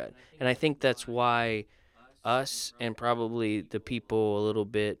cigarette. And I think that's why us and probably the people a little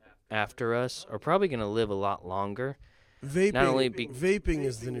bit after us are probably going to live a lot longer. Vaping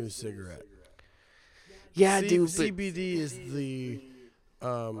is the new cigarette. Yeah, dude. CBD is the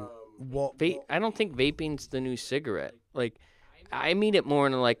I don't think vaping's the new cigarette. Like, I mean it more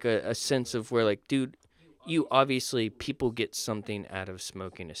in like a sense of where, like, dude, you obviously people get something out of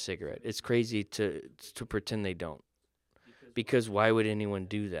smoking a cigarette. It's crazy to pretend they don't, because why would anyone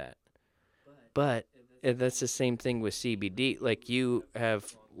do that? But that's the same thing with CBD. Like, you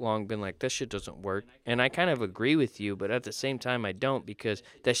have long been like, that shit doesn't work, and I kind of agree with you, but at the same time I don't, because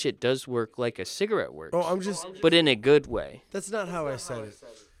that shit does work like a cigarette works. But in a good way. That's not how I said it.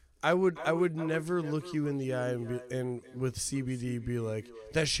 I would never look you in the eye and with CBD be like,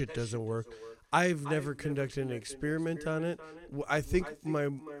 that shit doesn't work. I've never conducted an experiment on it. I think my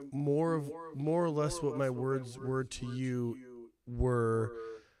more or less what my words were to you were,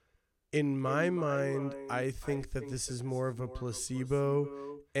 in my mind, I think that this is more of a placebo,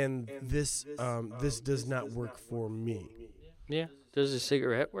 and this does not work for me. Yeah. Does a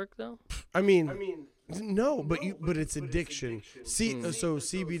cigarette work though? I mean, no, but it's addiction. So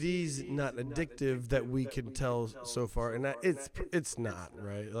CBD's not addictive that we can tell so far, and it's not,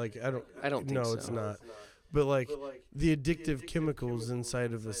 right? Like I don't think so. It's not. But like the addictive chemicals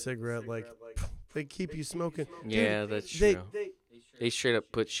inside of a cigarette, like they keep you smoking. Yeah, that's true. They straight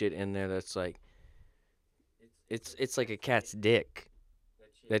up put shit in there that's like, it's like a cat's dick.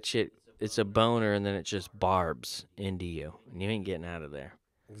 That shit, it's a boner, and then it just barbs into you, and you ain't getting out of there.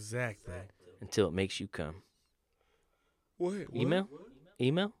 Exactly. Until it makes you come. Wait, email? What?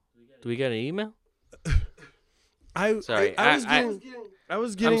 Email? Do we got an email? I was getting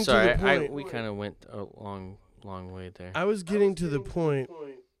I'm sorry, to the point. We kind of went a long way there. I was getting to the point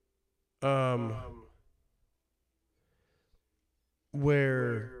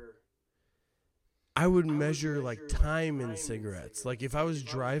where I would measure like time in cigarettes. Like if I was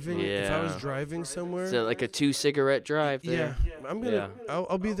driving somewhere. Is it like a 2-cigarette drive there? Yeah,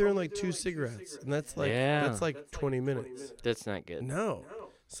 I'll be there in like 2 cigarettes, and that's like 20 minutes. That's not good. No,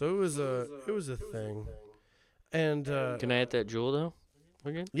 so it was a thing. And can I hit that jewel though?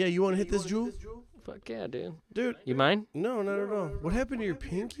 Again? Yeah, you want to hit this jewel? Fuck yeah, dude. Dude, you mind? No, not at all. What happened to your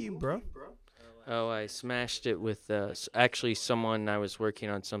pinky, bro? Oh, I smashed it with, actually someone I was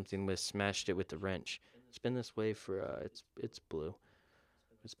working on something with smashed it with the wrench. It's been this way for, it's blue.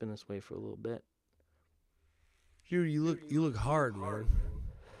 It's been this way for a little bit. Dude, you look hard, man.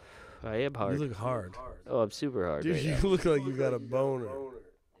 I am hard. You look hard. Oh, I'm super hard. Dude, you look like you got a boner.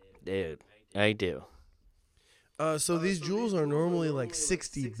 Dude, I do. So these jewels are normally like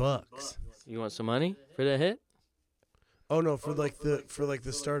 $60. You want some money for that hit? Oh no, for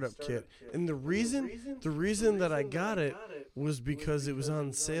the startup kit. And the reason that I got it was because it was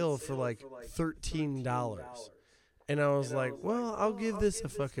on sale for like $13. And I was like, well, I'll give this a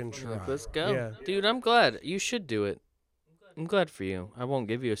fucking try. Let's go. Yeah. Dude, I'm glad. You should do it. I'm glad for you. I won't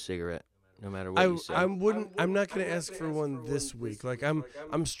give you a cigarette, no matter what you say. I'm not gonna ask for one this week. Like I'm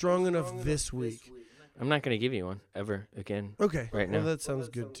strong enough this week. I'm not gonna give you one ever again. Okay. Right now. Well, that sounds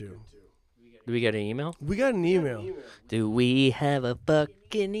good too. Do we got an email? We got an email. Do we have a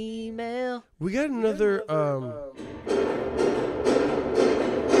fucking email? We got another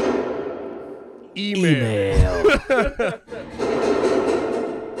email.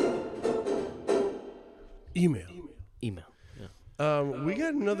 Email. Yeah. We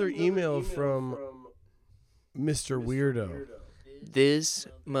got another email from Mr. Weirdo. This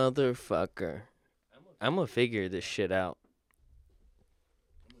motherfucker. I'm gonna figure this shit out.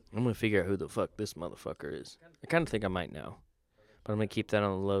 I'm gonna figure out who the fuck this motherfucker is. I kind of think I might know, but I'm gonna keep that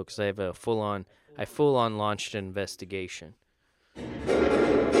on the low because I have a full on launched an investigation. And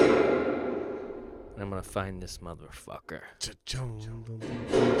I'm gonna find this motherfucker.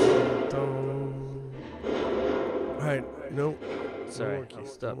 All right, no. Sorry, I'll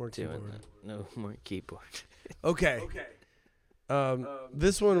stop doing that. No more keyboard. Okay.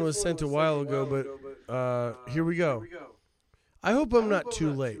 This one was sent a while ago, but here we go. I hope I'm not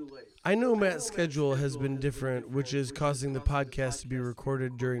too late. I know Matt's schedule has been different, which is causing the podcast to be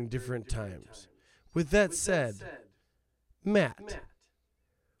recorded during different times. With that said, Matt,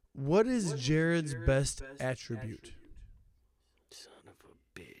 what is Jarrod's best attribute? Son of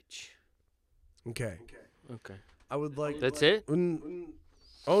a bitch. Okay. I would like. That's it?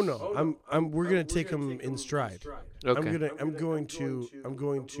 Oh no, we're gonna take him in stride. Okay. I'm going to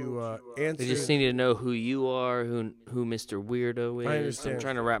answer. I just need to know who you are, who Mr. Weirdo is. I understand. I'm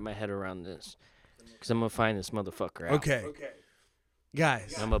trying to wrap my head around this, because I'm gonna find this motherfucker out. Okay.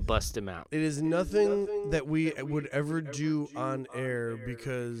 Guys, I'm gonna bust him out. It is nothing that we would ever do on air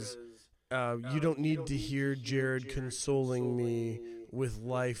because you don't need to hear Jarrod consoling me with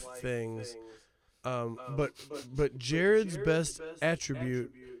life things. But Jarrod's best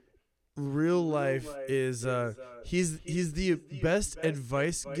attribute, real life, is he's the best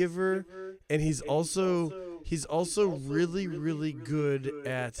advice giver, and he's also really good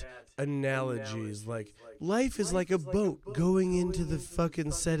at analogies like life is like a boat going into the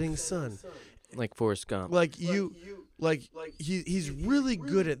fucking setting sun. Like Forrest Gump. Like he's really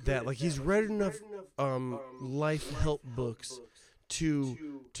good at that. Like he's read enough life help books to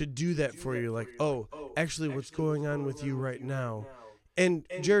do that for you. Like, oh, actually what's going on with you right now. And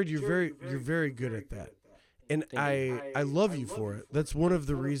Jarrod, you're very good at that. And I love you for it. That's one of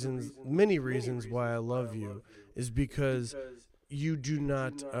the reasons, many reasons why I love you, is because you do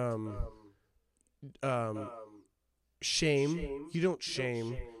not shame. You don't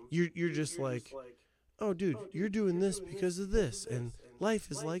shame. You're just like, oh, dude, you're doing this because of this, and life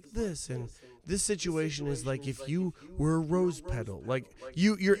is like this, and this situation is like if you were a rose petal. Like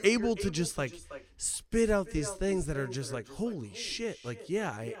you're able to just like spit out these things that are just like, holy shit. Like,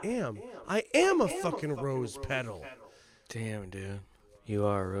 yeah, I am a fucking rose petal. Damn, dude. You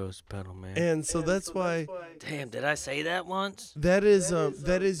are a rose petal, man. And so that's why. Damn, did I say that once? That is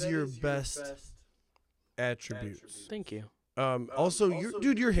your best attributes. Thank you. Also,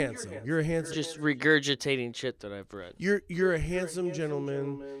 you're handsome. You're a handsome. Just regurgitating shit that I've read. You're a handsome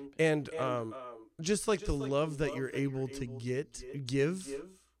gentleman, and just like the love that you're able to give,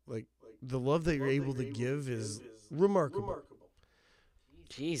 like the love that you're able to give is remarkable.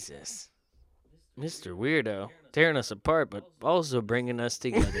 Jesus, Mr. Weirdo, tearing us apart, but also bringing us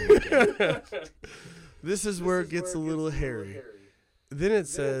together again. This is where it gets a little hairy. Then it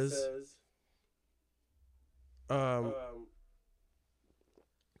says,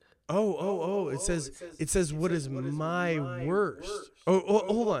 It says what is my worst. Oh,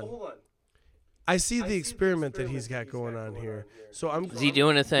 hold on. I see the experiment that he's got going on here. So Is he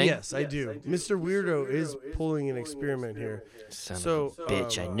doing a thing? Yes, I do. Mr. Weirdo is pulling an experiment here. Son of a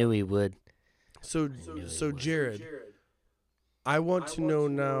bitch, I knew he would. So Jarrod, I want to know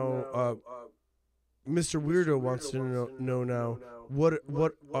now. Mr. Weirdo wants to know now.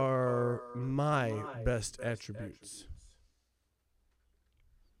 What are my best attributes?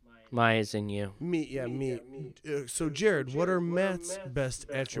 My is in you. Me. So Jarrod, what are Matt's best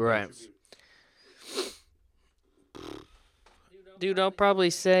attributes? Right. Dude, I'll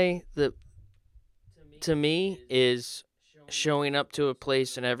probably say that to me is showing up to a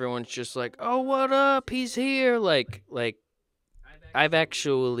place and everyone's just like, "Oh, what up? He's here." Like I've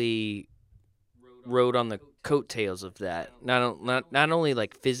actually rode on the coattails of that. Not only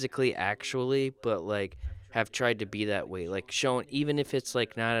like physically actually, but like have tried to be that way. Like showing, even if it's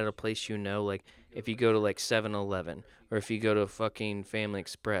like not at a place like if you go to like 7-Eleven or if you go to fucking Family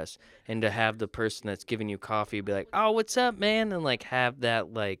Express, and to have the person that's giving you coffee be like, "Oh, what's up, man?" and like have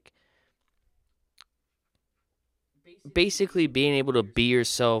that like basically being able to be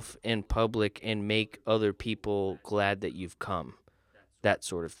yourself in public and make other people glad that you've come. That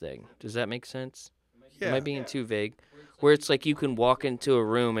sort of thing. Does that make sense? Yeah. Am I being too vague? Where it's like you can walk into a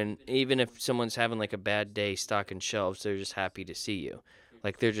room and even if someone's having like a bad day stocking shelves, they're just happy to see you.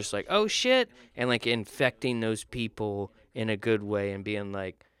 Like they're just like, "Oh shit," and like infecting those people in a good way and being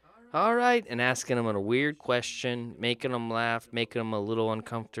like, "All right," and asking them a weird question, making them laugh, making them a little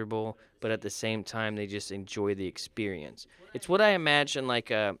uncomfortable, but at the same time they just enjoy the experience. It's what I imagine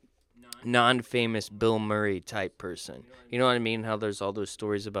like a non-famous Bill Murray type person. You know what I mean? How there's all those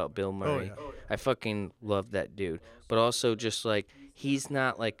stories about Bill Murray. Oh, yeah. I fucking love that dude. But also just like he's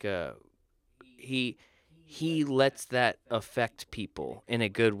not like a he lets that affect people in a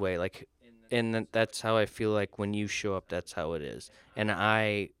good way. Like, and that's how I feel like when you show up, that's how it is. And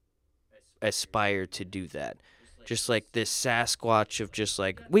I aspire to do that. Just like this Sasquatch of just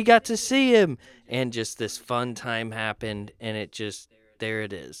like, we got to see him, and just this fun time happened, and it just, there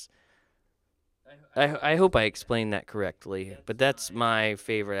it is. I hope I explained that correctly, but that's my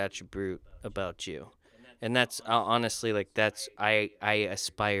favorite attribute about you. And that's honestly like I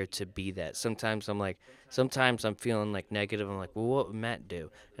aspire to be that. Sometimes I'm feeling like negative. I'm like, well, what would Matt do?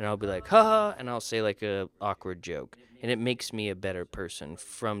 And I'll be like, haha, and I'll say like a awkward joke, and it makes me a better person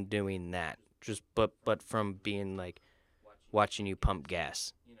from doing that. Just but from being like watching you pump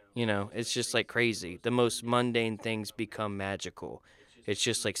gas. You know, it's just like crazy. The most mundane things become magical. It's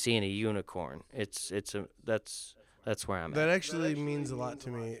just like seeing a unicorn. That's where I'm at. That actually means a lot to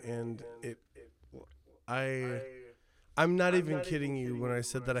me, and I'm not even kidding you when I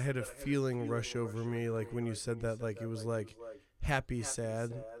said that I had a feeling rush over me, like when you said that, like it was like happy, sad.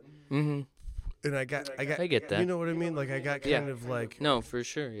 Mm-hmm. And I get that. You know what I mean? Like I got kind of like, no, for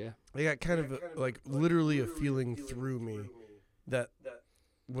sure, yeah. I got kind of like literally a feeling through me that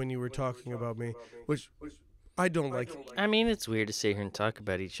when you were talking about me, which I don't like. I mean, it's weird to sit here and talk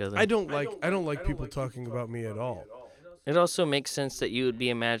about each other. I don't like people talking about me at all. It also makes sense that you would be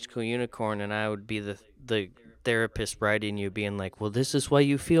a magical unicorn and I would be the therapist writing you, being like, "Well, this is why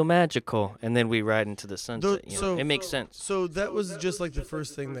you feel magical," and then we ride into the sunset. It makes sense. So that was just like the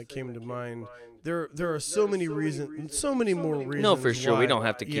first thing that came to mind. There are so many reasons, so many more reasons. No, for sure. Why, We don't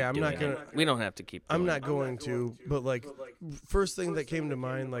have to keep I'm doing not gonna. it. We don't have to keep doing I'm not it. going to. But like, first thing that came to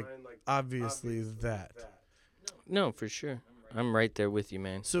mind, like obviously that. No, for sure. I'm right there with you,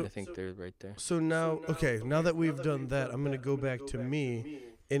 man. So I think they're right there. So now, okay, now that we've done that, I'm gonna go back to me,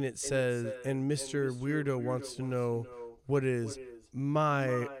 and it says, and Mr. Weirdo wants to know what is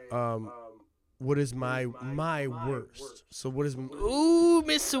my worst. So what is Ooh,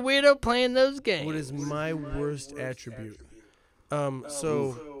 Mr. Weirdo playing those games. what is my worst attribute?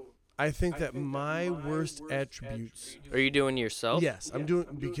 So I think that my worst attributes. Are you doing yourself? Yes, I'm doing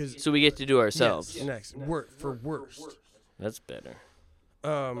because. So we get to do ourselves. Yes, next worst. That's better.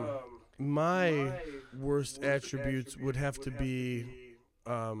 My worst attributes would have to be,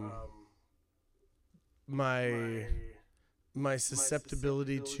 my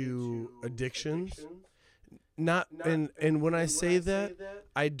susceptibility to addictions. Not and when I say that,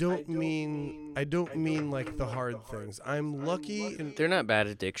 I don't mean like the hard things. I'm lucky and They're not bad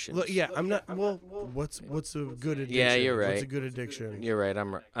addictions. yeah, I'm not. Well, what's a good addiction? Yeah, you're What's right. a good addiction? You're right.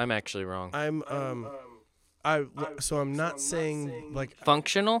 I'm actually wrong. So I'm not saying like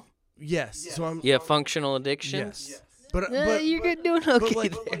Functional? yes. So I'm Yeah, functional addictions. yes. But You're doing okay.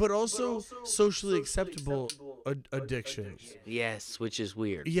 but also socially acceptable addictions. Yes, which is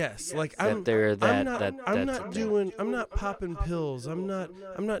weird. Yes, like That I'm they're that- I'm not that- I'm that's not a doing I'm not popping pills. I'm not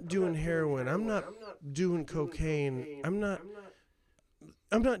doing heroin. I'm not doing cocaine. I'm not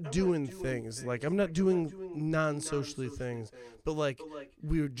doing things like I'm not doing non-socially things. But like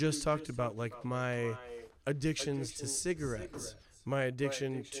we just talked about, like my addictions to cigarettes. My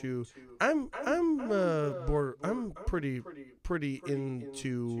addiction to I'm pretty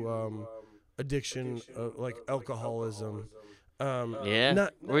into addiction, like alcoholism. Yeah,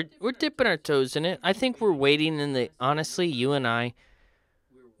 we're dipping our toes in it. I think we're wading in the. Honestly, you and I,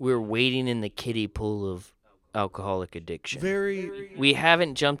 we're wading in the kiddie pool of alcoholic addiction. We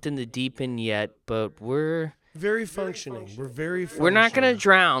haven't jumped in the deep end yet, but we're very functioning. We're very. We're not gonna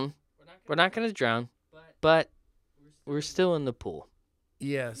drown. We're not gonna drown, but we're still in the pool.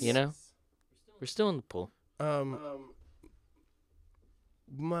 Yes. You know, we're still in the pool.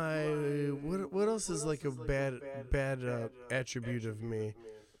 My what else is like a bad attribute of me?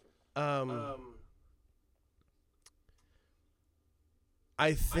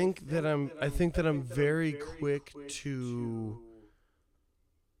 I think that I'm very quick to.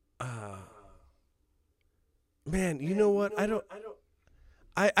 Man, you know what?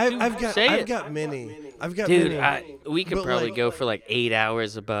 I've got many. Dude, we could But, probably like- go for like 8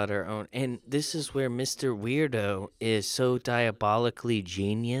 hours about our own. And this is where Mr. Weirdo is so diabolically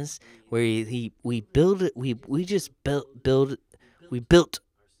genius, where we build it. We just built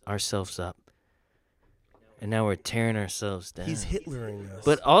ourselves up, and now we're tearing ourselves down. He's Hitlering us.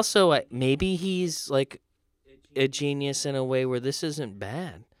 But also, maybe he's like a genius in a way where this isn't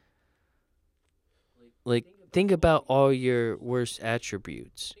bad. Like, think about all your worst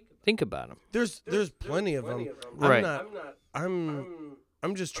attributes. Think about them. There's plenty of them. Right.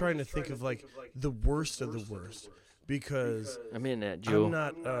 I'm just trying to think of like the worst of the worst, because I'm in that, Jewel.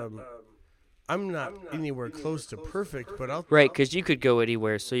 I'm not anywhere close to perfect, but I'll Right, because you could go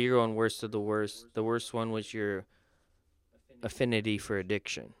anywhere. So you're going worst of the worst. The worst one was your affinity for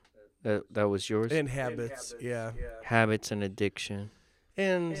addiction. That was yours? and habits, yeah. Habits and addiction.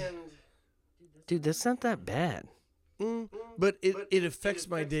 And Dude, that's not that bad. but it affects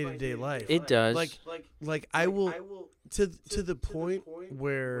my day-to-day life. It does. Like I will to the point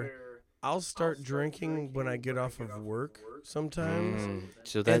where I'll start drinking when I get off of work sometimes.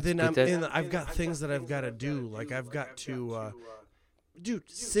 So that's And then I've got things that I've got to do. Like I've got to do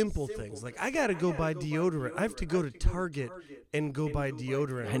simple things. Like I got to go buy deodorant. I have to go to Target and go buy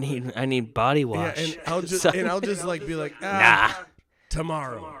deodorant. I need body wash. Yeah, and I'll just like be like,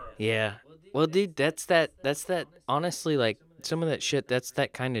 tomorrow. Yeah. Well, dude, that's that. Honestly, like some of that shit. That's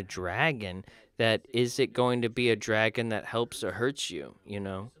that kind of dragon. That is it going to be a dragon that helps or hurts you? You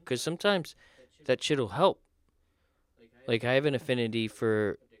know, because sometimes that shit'll help. Like I have an affinity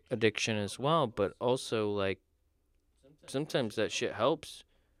for addiction as well, but also like sometimes that shit helps.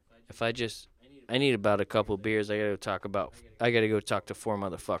 If I need about a couple beers, I gotta go talk to 4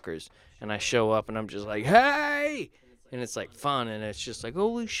 motherfuckers, and I show up and I'm just like, hey. And it's like fun, and it's just like,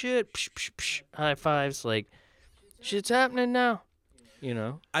 holy shit, psh, psh, psh, high fives, like, shit's happening now, you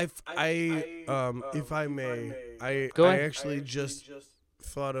know. If I may, I actually just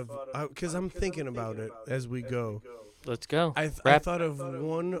thought of, because I'm thinking about it as we go. Let's go. I thought of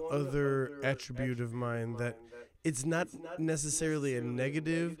one other attribute of mine it's not necessarily a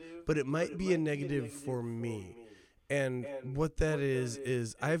negative, but it might be a negative for me. And what that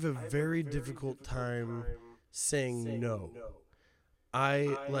is I have a very difficult time saying no.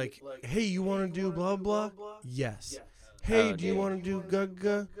 I like, hey, you want to do blah blah? Yes. Hey, Oh, do you dude. want to do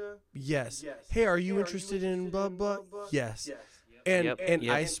gaga? Yes. Hey, are you interested in blah blah? Yes. And Yep.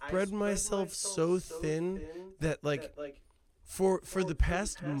 I spread myself so thin that like for the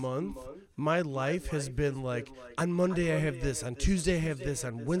past month, my life has been like, on Monday I have this, on Tuesday I have this,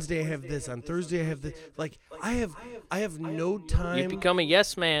 on Wednesday I have this, on Thursday I have this. Like I have no You time. become a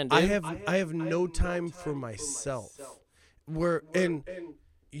yes man, dude. I have no time for myself. Where and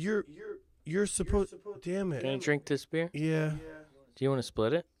you're supposed. Damn Can I it. drink this beer? Yeah. Do you want to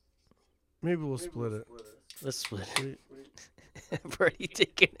split it? Maybe we'll split it. Let's split it. I've already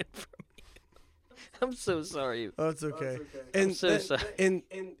taken it from you. I'm so sorry. Oh, it's okay. And so that, sorry.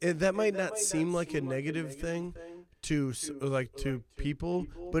 and that might not seem like a negative thing to to people,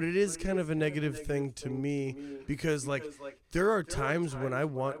 but it is kind of a negative thing to me because like there are times when I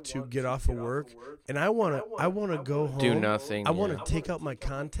want to get off of work and I want to go home. Do nothing. I want to take out my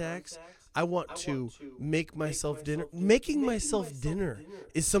contacts. I want to make myself dinner. Making myself dinner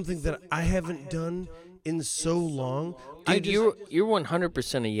is something that I haven't done in so long. Dude, you're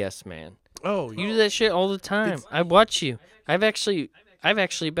 100% a yes man. Oh, You do that shit all the time. I watch you. I've actually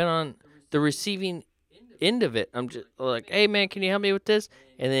been on the receiving end of it. I'm just like, hey man, can you help me with this?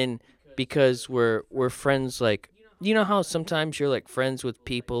 And then because we're friends, like, you know how sometimes you're like friends with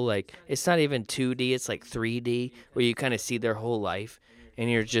people, like it's not even 2D, it's like 3D, where you kind of see their whole life, and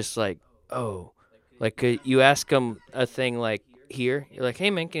you're just like, oh, like you ask them a thing like here, you're like,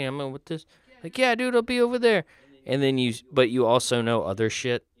 hey man, can you help me with this? Like, yeah, dude, I'll be over there. And then but you also know other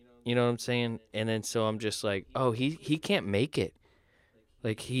shit. You know what I'm saying? And then so I'm just like, oh, he can't make it.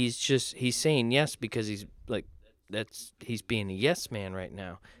 Like he's saying yes because he's like he's being a yes man right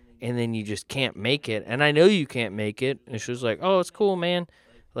now. And then you just can't make it. And I know you can't make it. And she was like, oh, it's cool, man.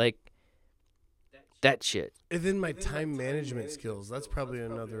 Like that shit. And then my time management skills. That's probably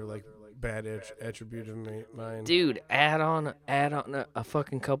another like bad attribute of mine. Dude, add on a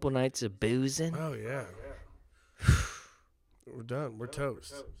fucking couple nights of boozing. Oh yeah. We're done. We're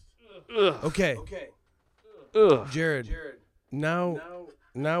toast. Ugh. Okay. Ugh. Jarrod.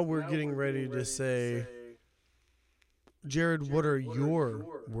 Now we're getting ready to say, Jarrod, what are your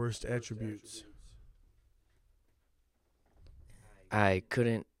worst attributes? I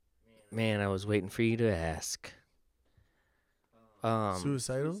couldn't. Man, I was waiting for you to ask.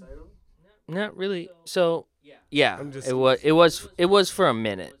 Suicidal? Not really. So, yeah, I'm just- it was for a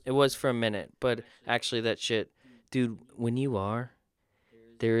minute. It was for a minute, but actually that shit, dude, when you are,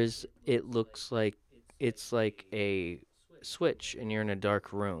 it looks like it's like a switch and you're in a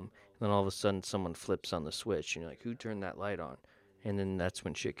dark room, and then all of a sudden someone flips on the switch and you're like, who turned that light on? And then that's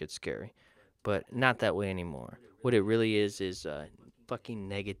when shit gets scary. But not that way anymore. What it really is fucking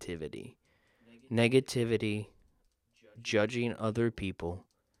negativity. Negativity, judging other people,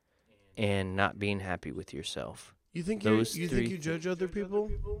 and not being happy with yourself. You think Those you three think you judge other people?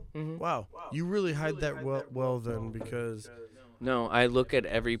 Mm-hmm. Wow. You really hide that well then, because No, I look at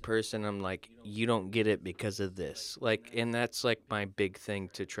every person, I'm like, you don't get it because of this. Like, and that's like my big thing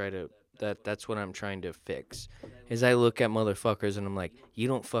to try to, that's what I'm trying to fix. Is I look at motherfuckers and I'm like, you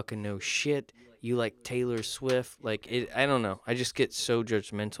don't fucking know shit. You like Taylor Swift. Like, I don't know. I just get so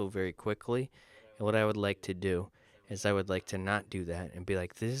judgmental very quickly. And what I would like to do is I would like to not do that and be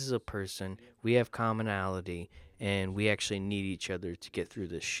like, this is a person, we have commonality, and we actually need each other to get through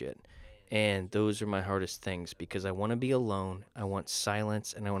this shit. And those are my hardest things because I want to be alone, I want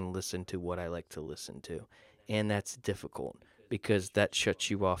silence, and I want to listen to what I like to listen to. And that's difficult because that shuts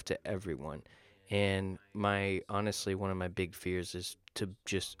you off to everyone. And honestly, one of my big fears is to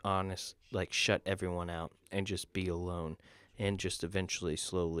just shut everyone out and just be alone and just eventually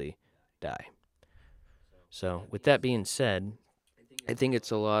slowly die. So with that being said, I think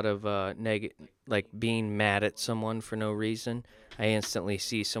it's a lot of like being mad at someone for no reason. I instantly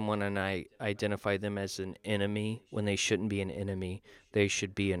see someone and I identify them as an enemy when they shouldn't be an enemy. They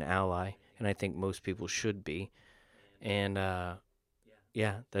should be an ally, and I think most people should be. And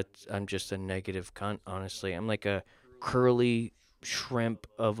yeah, I'm just a negative cunt, honestly. I'm like a curly shrimp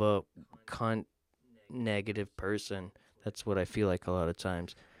of a cunt negative person. That's what I feel like a lot of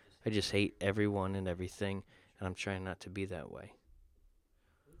times. I just hate everyone and everything, and I'm trying not to be that way.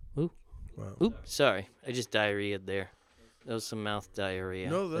 Ooh. wow. Oop, sorry. I just diarrheaed there. That was some mouth diarrhea.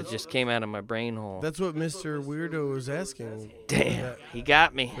 No, that just came out of my brain hole. That's what Mr. Weirdo was asking. Damn, he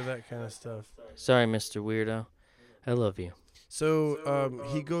got me. For that kind of stuff. Sorry, Mr. Weirdo. I love you. So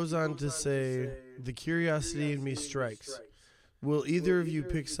he goes on to say, the curiosity in me strikes. Will either of you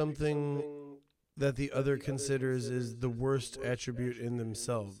pick something that the other considers is the worst attribute in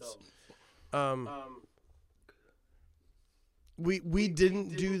themselves? We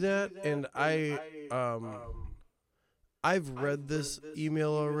didn't do that, and I've read this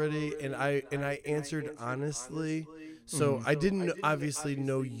email already, and I answered honestly. So I didn't obviously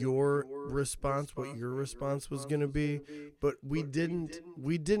know your response, what your response was gonna be, but we didn't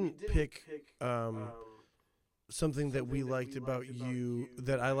pick something that we liked about you,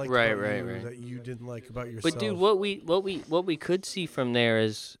 that I liked about you, that you didn't like about yourself. But dude, what we could see from there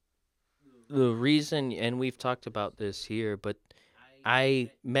is the reason, and we've talked about this here, but I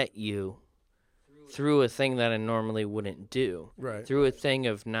met you through a thing that I normally wouldn't do. Right. Through a thing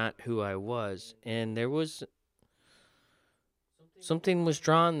of not who I was, and there was something was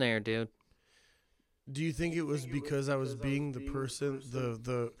drawn there, dude. Do you think it was because I was being the person,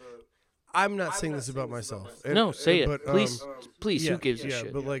 I'm not saying this about myself. No, say it. But, please, yeah, who gives a yeah,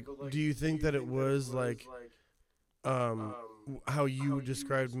 shit? but like, do you think that it was like, how you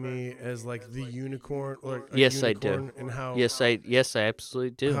described me as like the unicorn, or Yes, I unicorn, do. and how Yes, I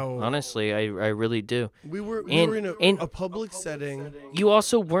absolutely do. Honestly, I really do. we were And- in and- a public setting. You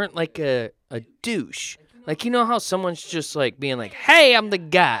also weren't like a douche. Like, you know how someone's just like being like, "Hey, I'm the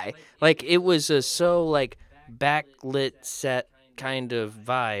guy." Like, it was a so like backlit set kind of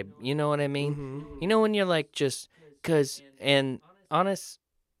vibe. You know what I mean? Mhm. You know when you're like just cuz, and honest,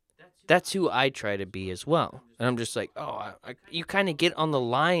 that's who I try to be as well. And I'm just like, "Oh, you kind of get on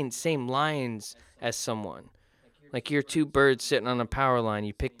the same lines as someone. Like you're two birds sitting on a power line.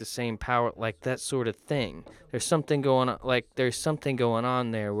 You pick the same power, like that sort of thing. There's something going on. Like there's something going on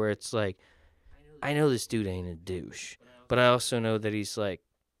there where it's like, I know this dude ain't a douche, but I also know that he's like,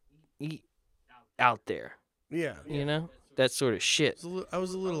 out there. Yeah. You know, that sort of shit. I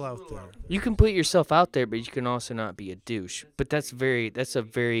was a little out there. You can put yourself out there, but you can also not be a douche. But that's a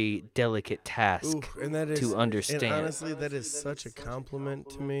very delicate task And that is, to understand. And honestly, that is such a compliment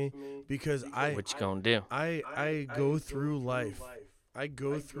to me, because What you gonna do? I go through life.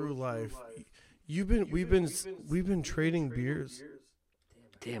 We've been trading beers.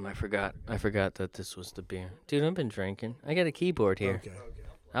 Damn, I forgot that this was the beer. Dude, I've been drinking. I got a keyboard here. Okay.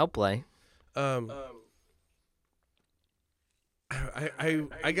 I'll play.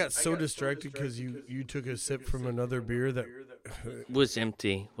 I got so distracted because you took a sip from another beer that Was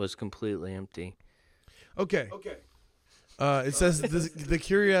empty. Was completely empty. Okay. It says, the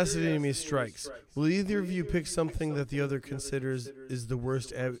curiosity in me strikes. Will either of you pick something that the other considers is the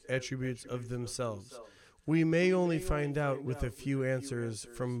worst attributes of themselves? We may only find out with a few answers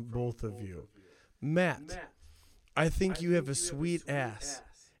from both of you. Matt, I think you have a sweet ass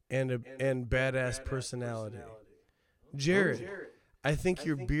and badass personality. Jarrod, I think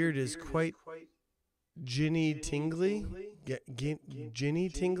your beard is quite ginny tingly. Ginny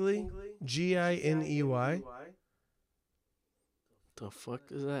tingly? Giney. The fuck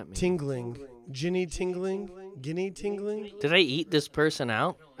does that mean? Tingling. Ginny tingling? Guinea tingling? Did I eat this person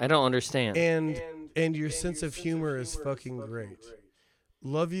out? I don't understand. And your sense of humor is fucking great.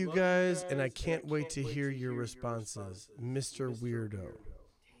 Love you guys, and I can't wait to hear your responses, Mr. Weirdo.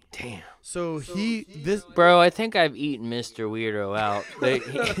 Damn. So Bro, I think I've eaten Mr. Weirdo out.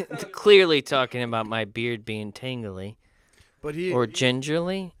 Clearly talking about my beard being tingly. Or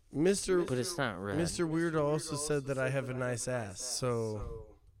gingerly. But it's not red. Mr. Weirdo also said that I have a nice ass, so...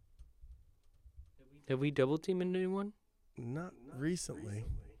 Have we double teamed anyone? Not recently.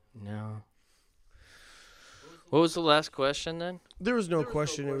 No. What was the last question then? There was no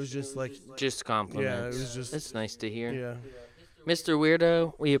question. It was just like... Just compliments. Yeah, it was just... That's nice to hear. Yeah. Mr.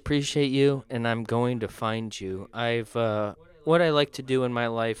 Weirdo, we appreciate you, and I'm going to find you. What I like to do in my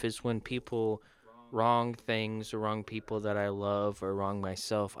life is when people wrong things or wrong people that I love or wrong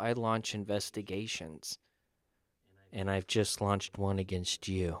myself, I launch investigations. And I've just launched one against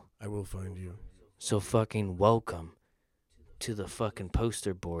you. I will find you. So fucking welcome to the fucking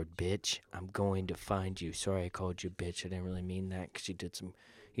poster board, bitch. I'm going to find you. Sorry I called you bitch. I didn't really mean that because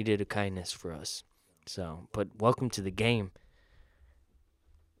you did a kindness for us. So, but welcome to the game.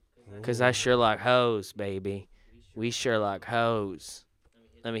 Because I Sherlock Hose, baby. We Sherlock Hose.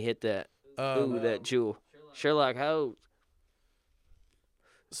 Let me hit that. Ooh, that jewel. Sherlock Hose.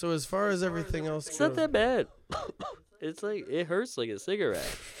 So as far as everything else It's goes... not that bad. It's like, it hurts like a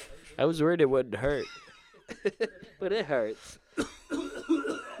cigarette. I was worried it wouldn't hurt. But it hurts.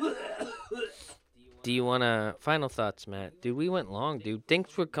 Do you want to... Final thoughts, Matt. Dude, we went long, dude.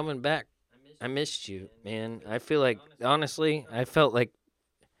 Thanks for coming back. I missed you, man. I feel like, honestly, I felt like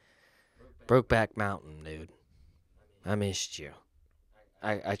Brokeback Mountain, dude. I missed you.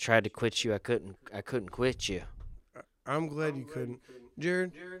 I tried to quit you. I couldn't quit you. I'm glad you couldn't.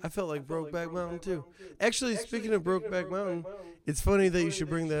 Jarrod, I felt like Brokeback Mountain too. Actually, speaking of Brokeback Mountain, it's funny that you should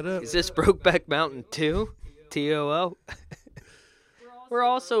bring that up. Is this Brokeback Mountain 2? TOO? We're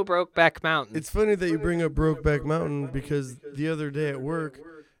also Brokeback Mountain. It's funny that you bring up Brokeback Mountain because the other day at work,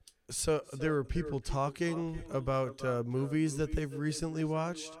 so there were people talking about movies that they've recently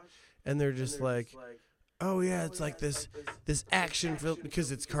watched, and they're just like, "Oh yeah, it's like this action film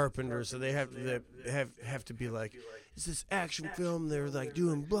because it's Carpenter, so they have to be like, it's this action film. They're like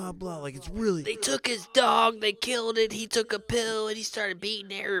doing blah blah, like it's really. They took his dog, they killed it. He took a pill, and he started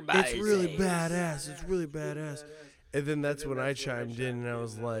beating everybody. It's really badass. It's really badass." And then that's when I chimed in and I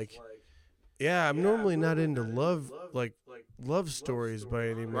was like, "Yeah, I'm normally not into love stories by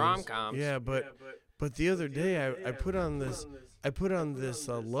any means. Rom-coms. Yeah, but the other day I put on this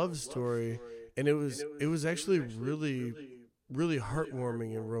love story, and it was actually really really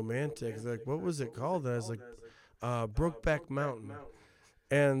heartwarming and romantic. Like, what was it called? And I was like, Brokeback Mountain.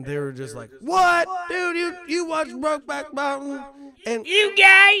 And they were just like, "What, dude? You watched Brokeback Mountain?" And You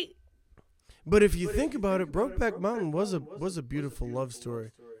gay? but if you think about it, Brokeback Mountain was a beautiful love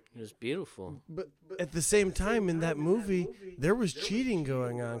story. It was beautiful. But at the same time, in that movie, there was cheating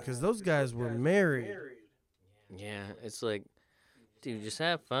going on because those guys were married. Yeah, it's like, dude, just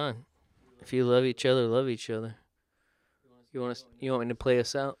have fun. If you love each other, love each other. You want me to play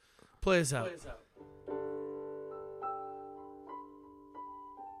us out? Play us out.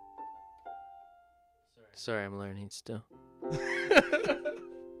 Sorry, I'm learning still.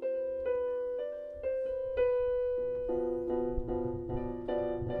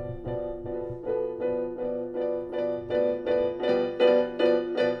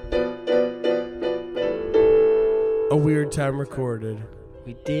 A weird time recorded.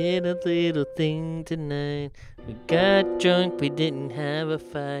 We did a little thing tonight. We got drunk, we didn't have a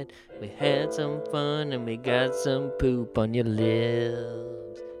fight. We had some fun and we got some poop on your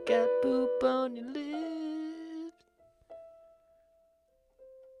lips. Got poop on your lips.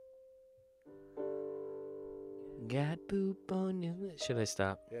 Got poop on your lips. Should I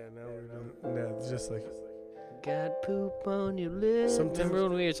stop? Yeah, now we're done. No, it's just like, Got poop on your lips. Remember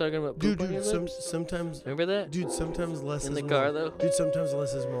when we were talking about poop on your lips? Sometimes, Remember that? dude, sometimes less In is the more. car, though? Dude, sometimes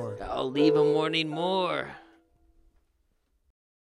less is more. I'll leave 'em wanting more.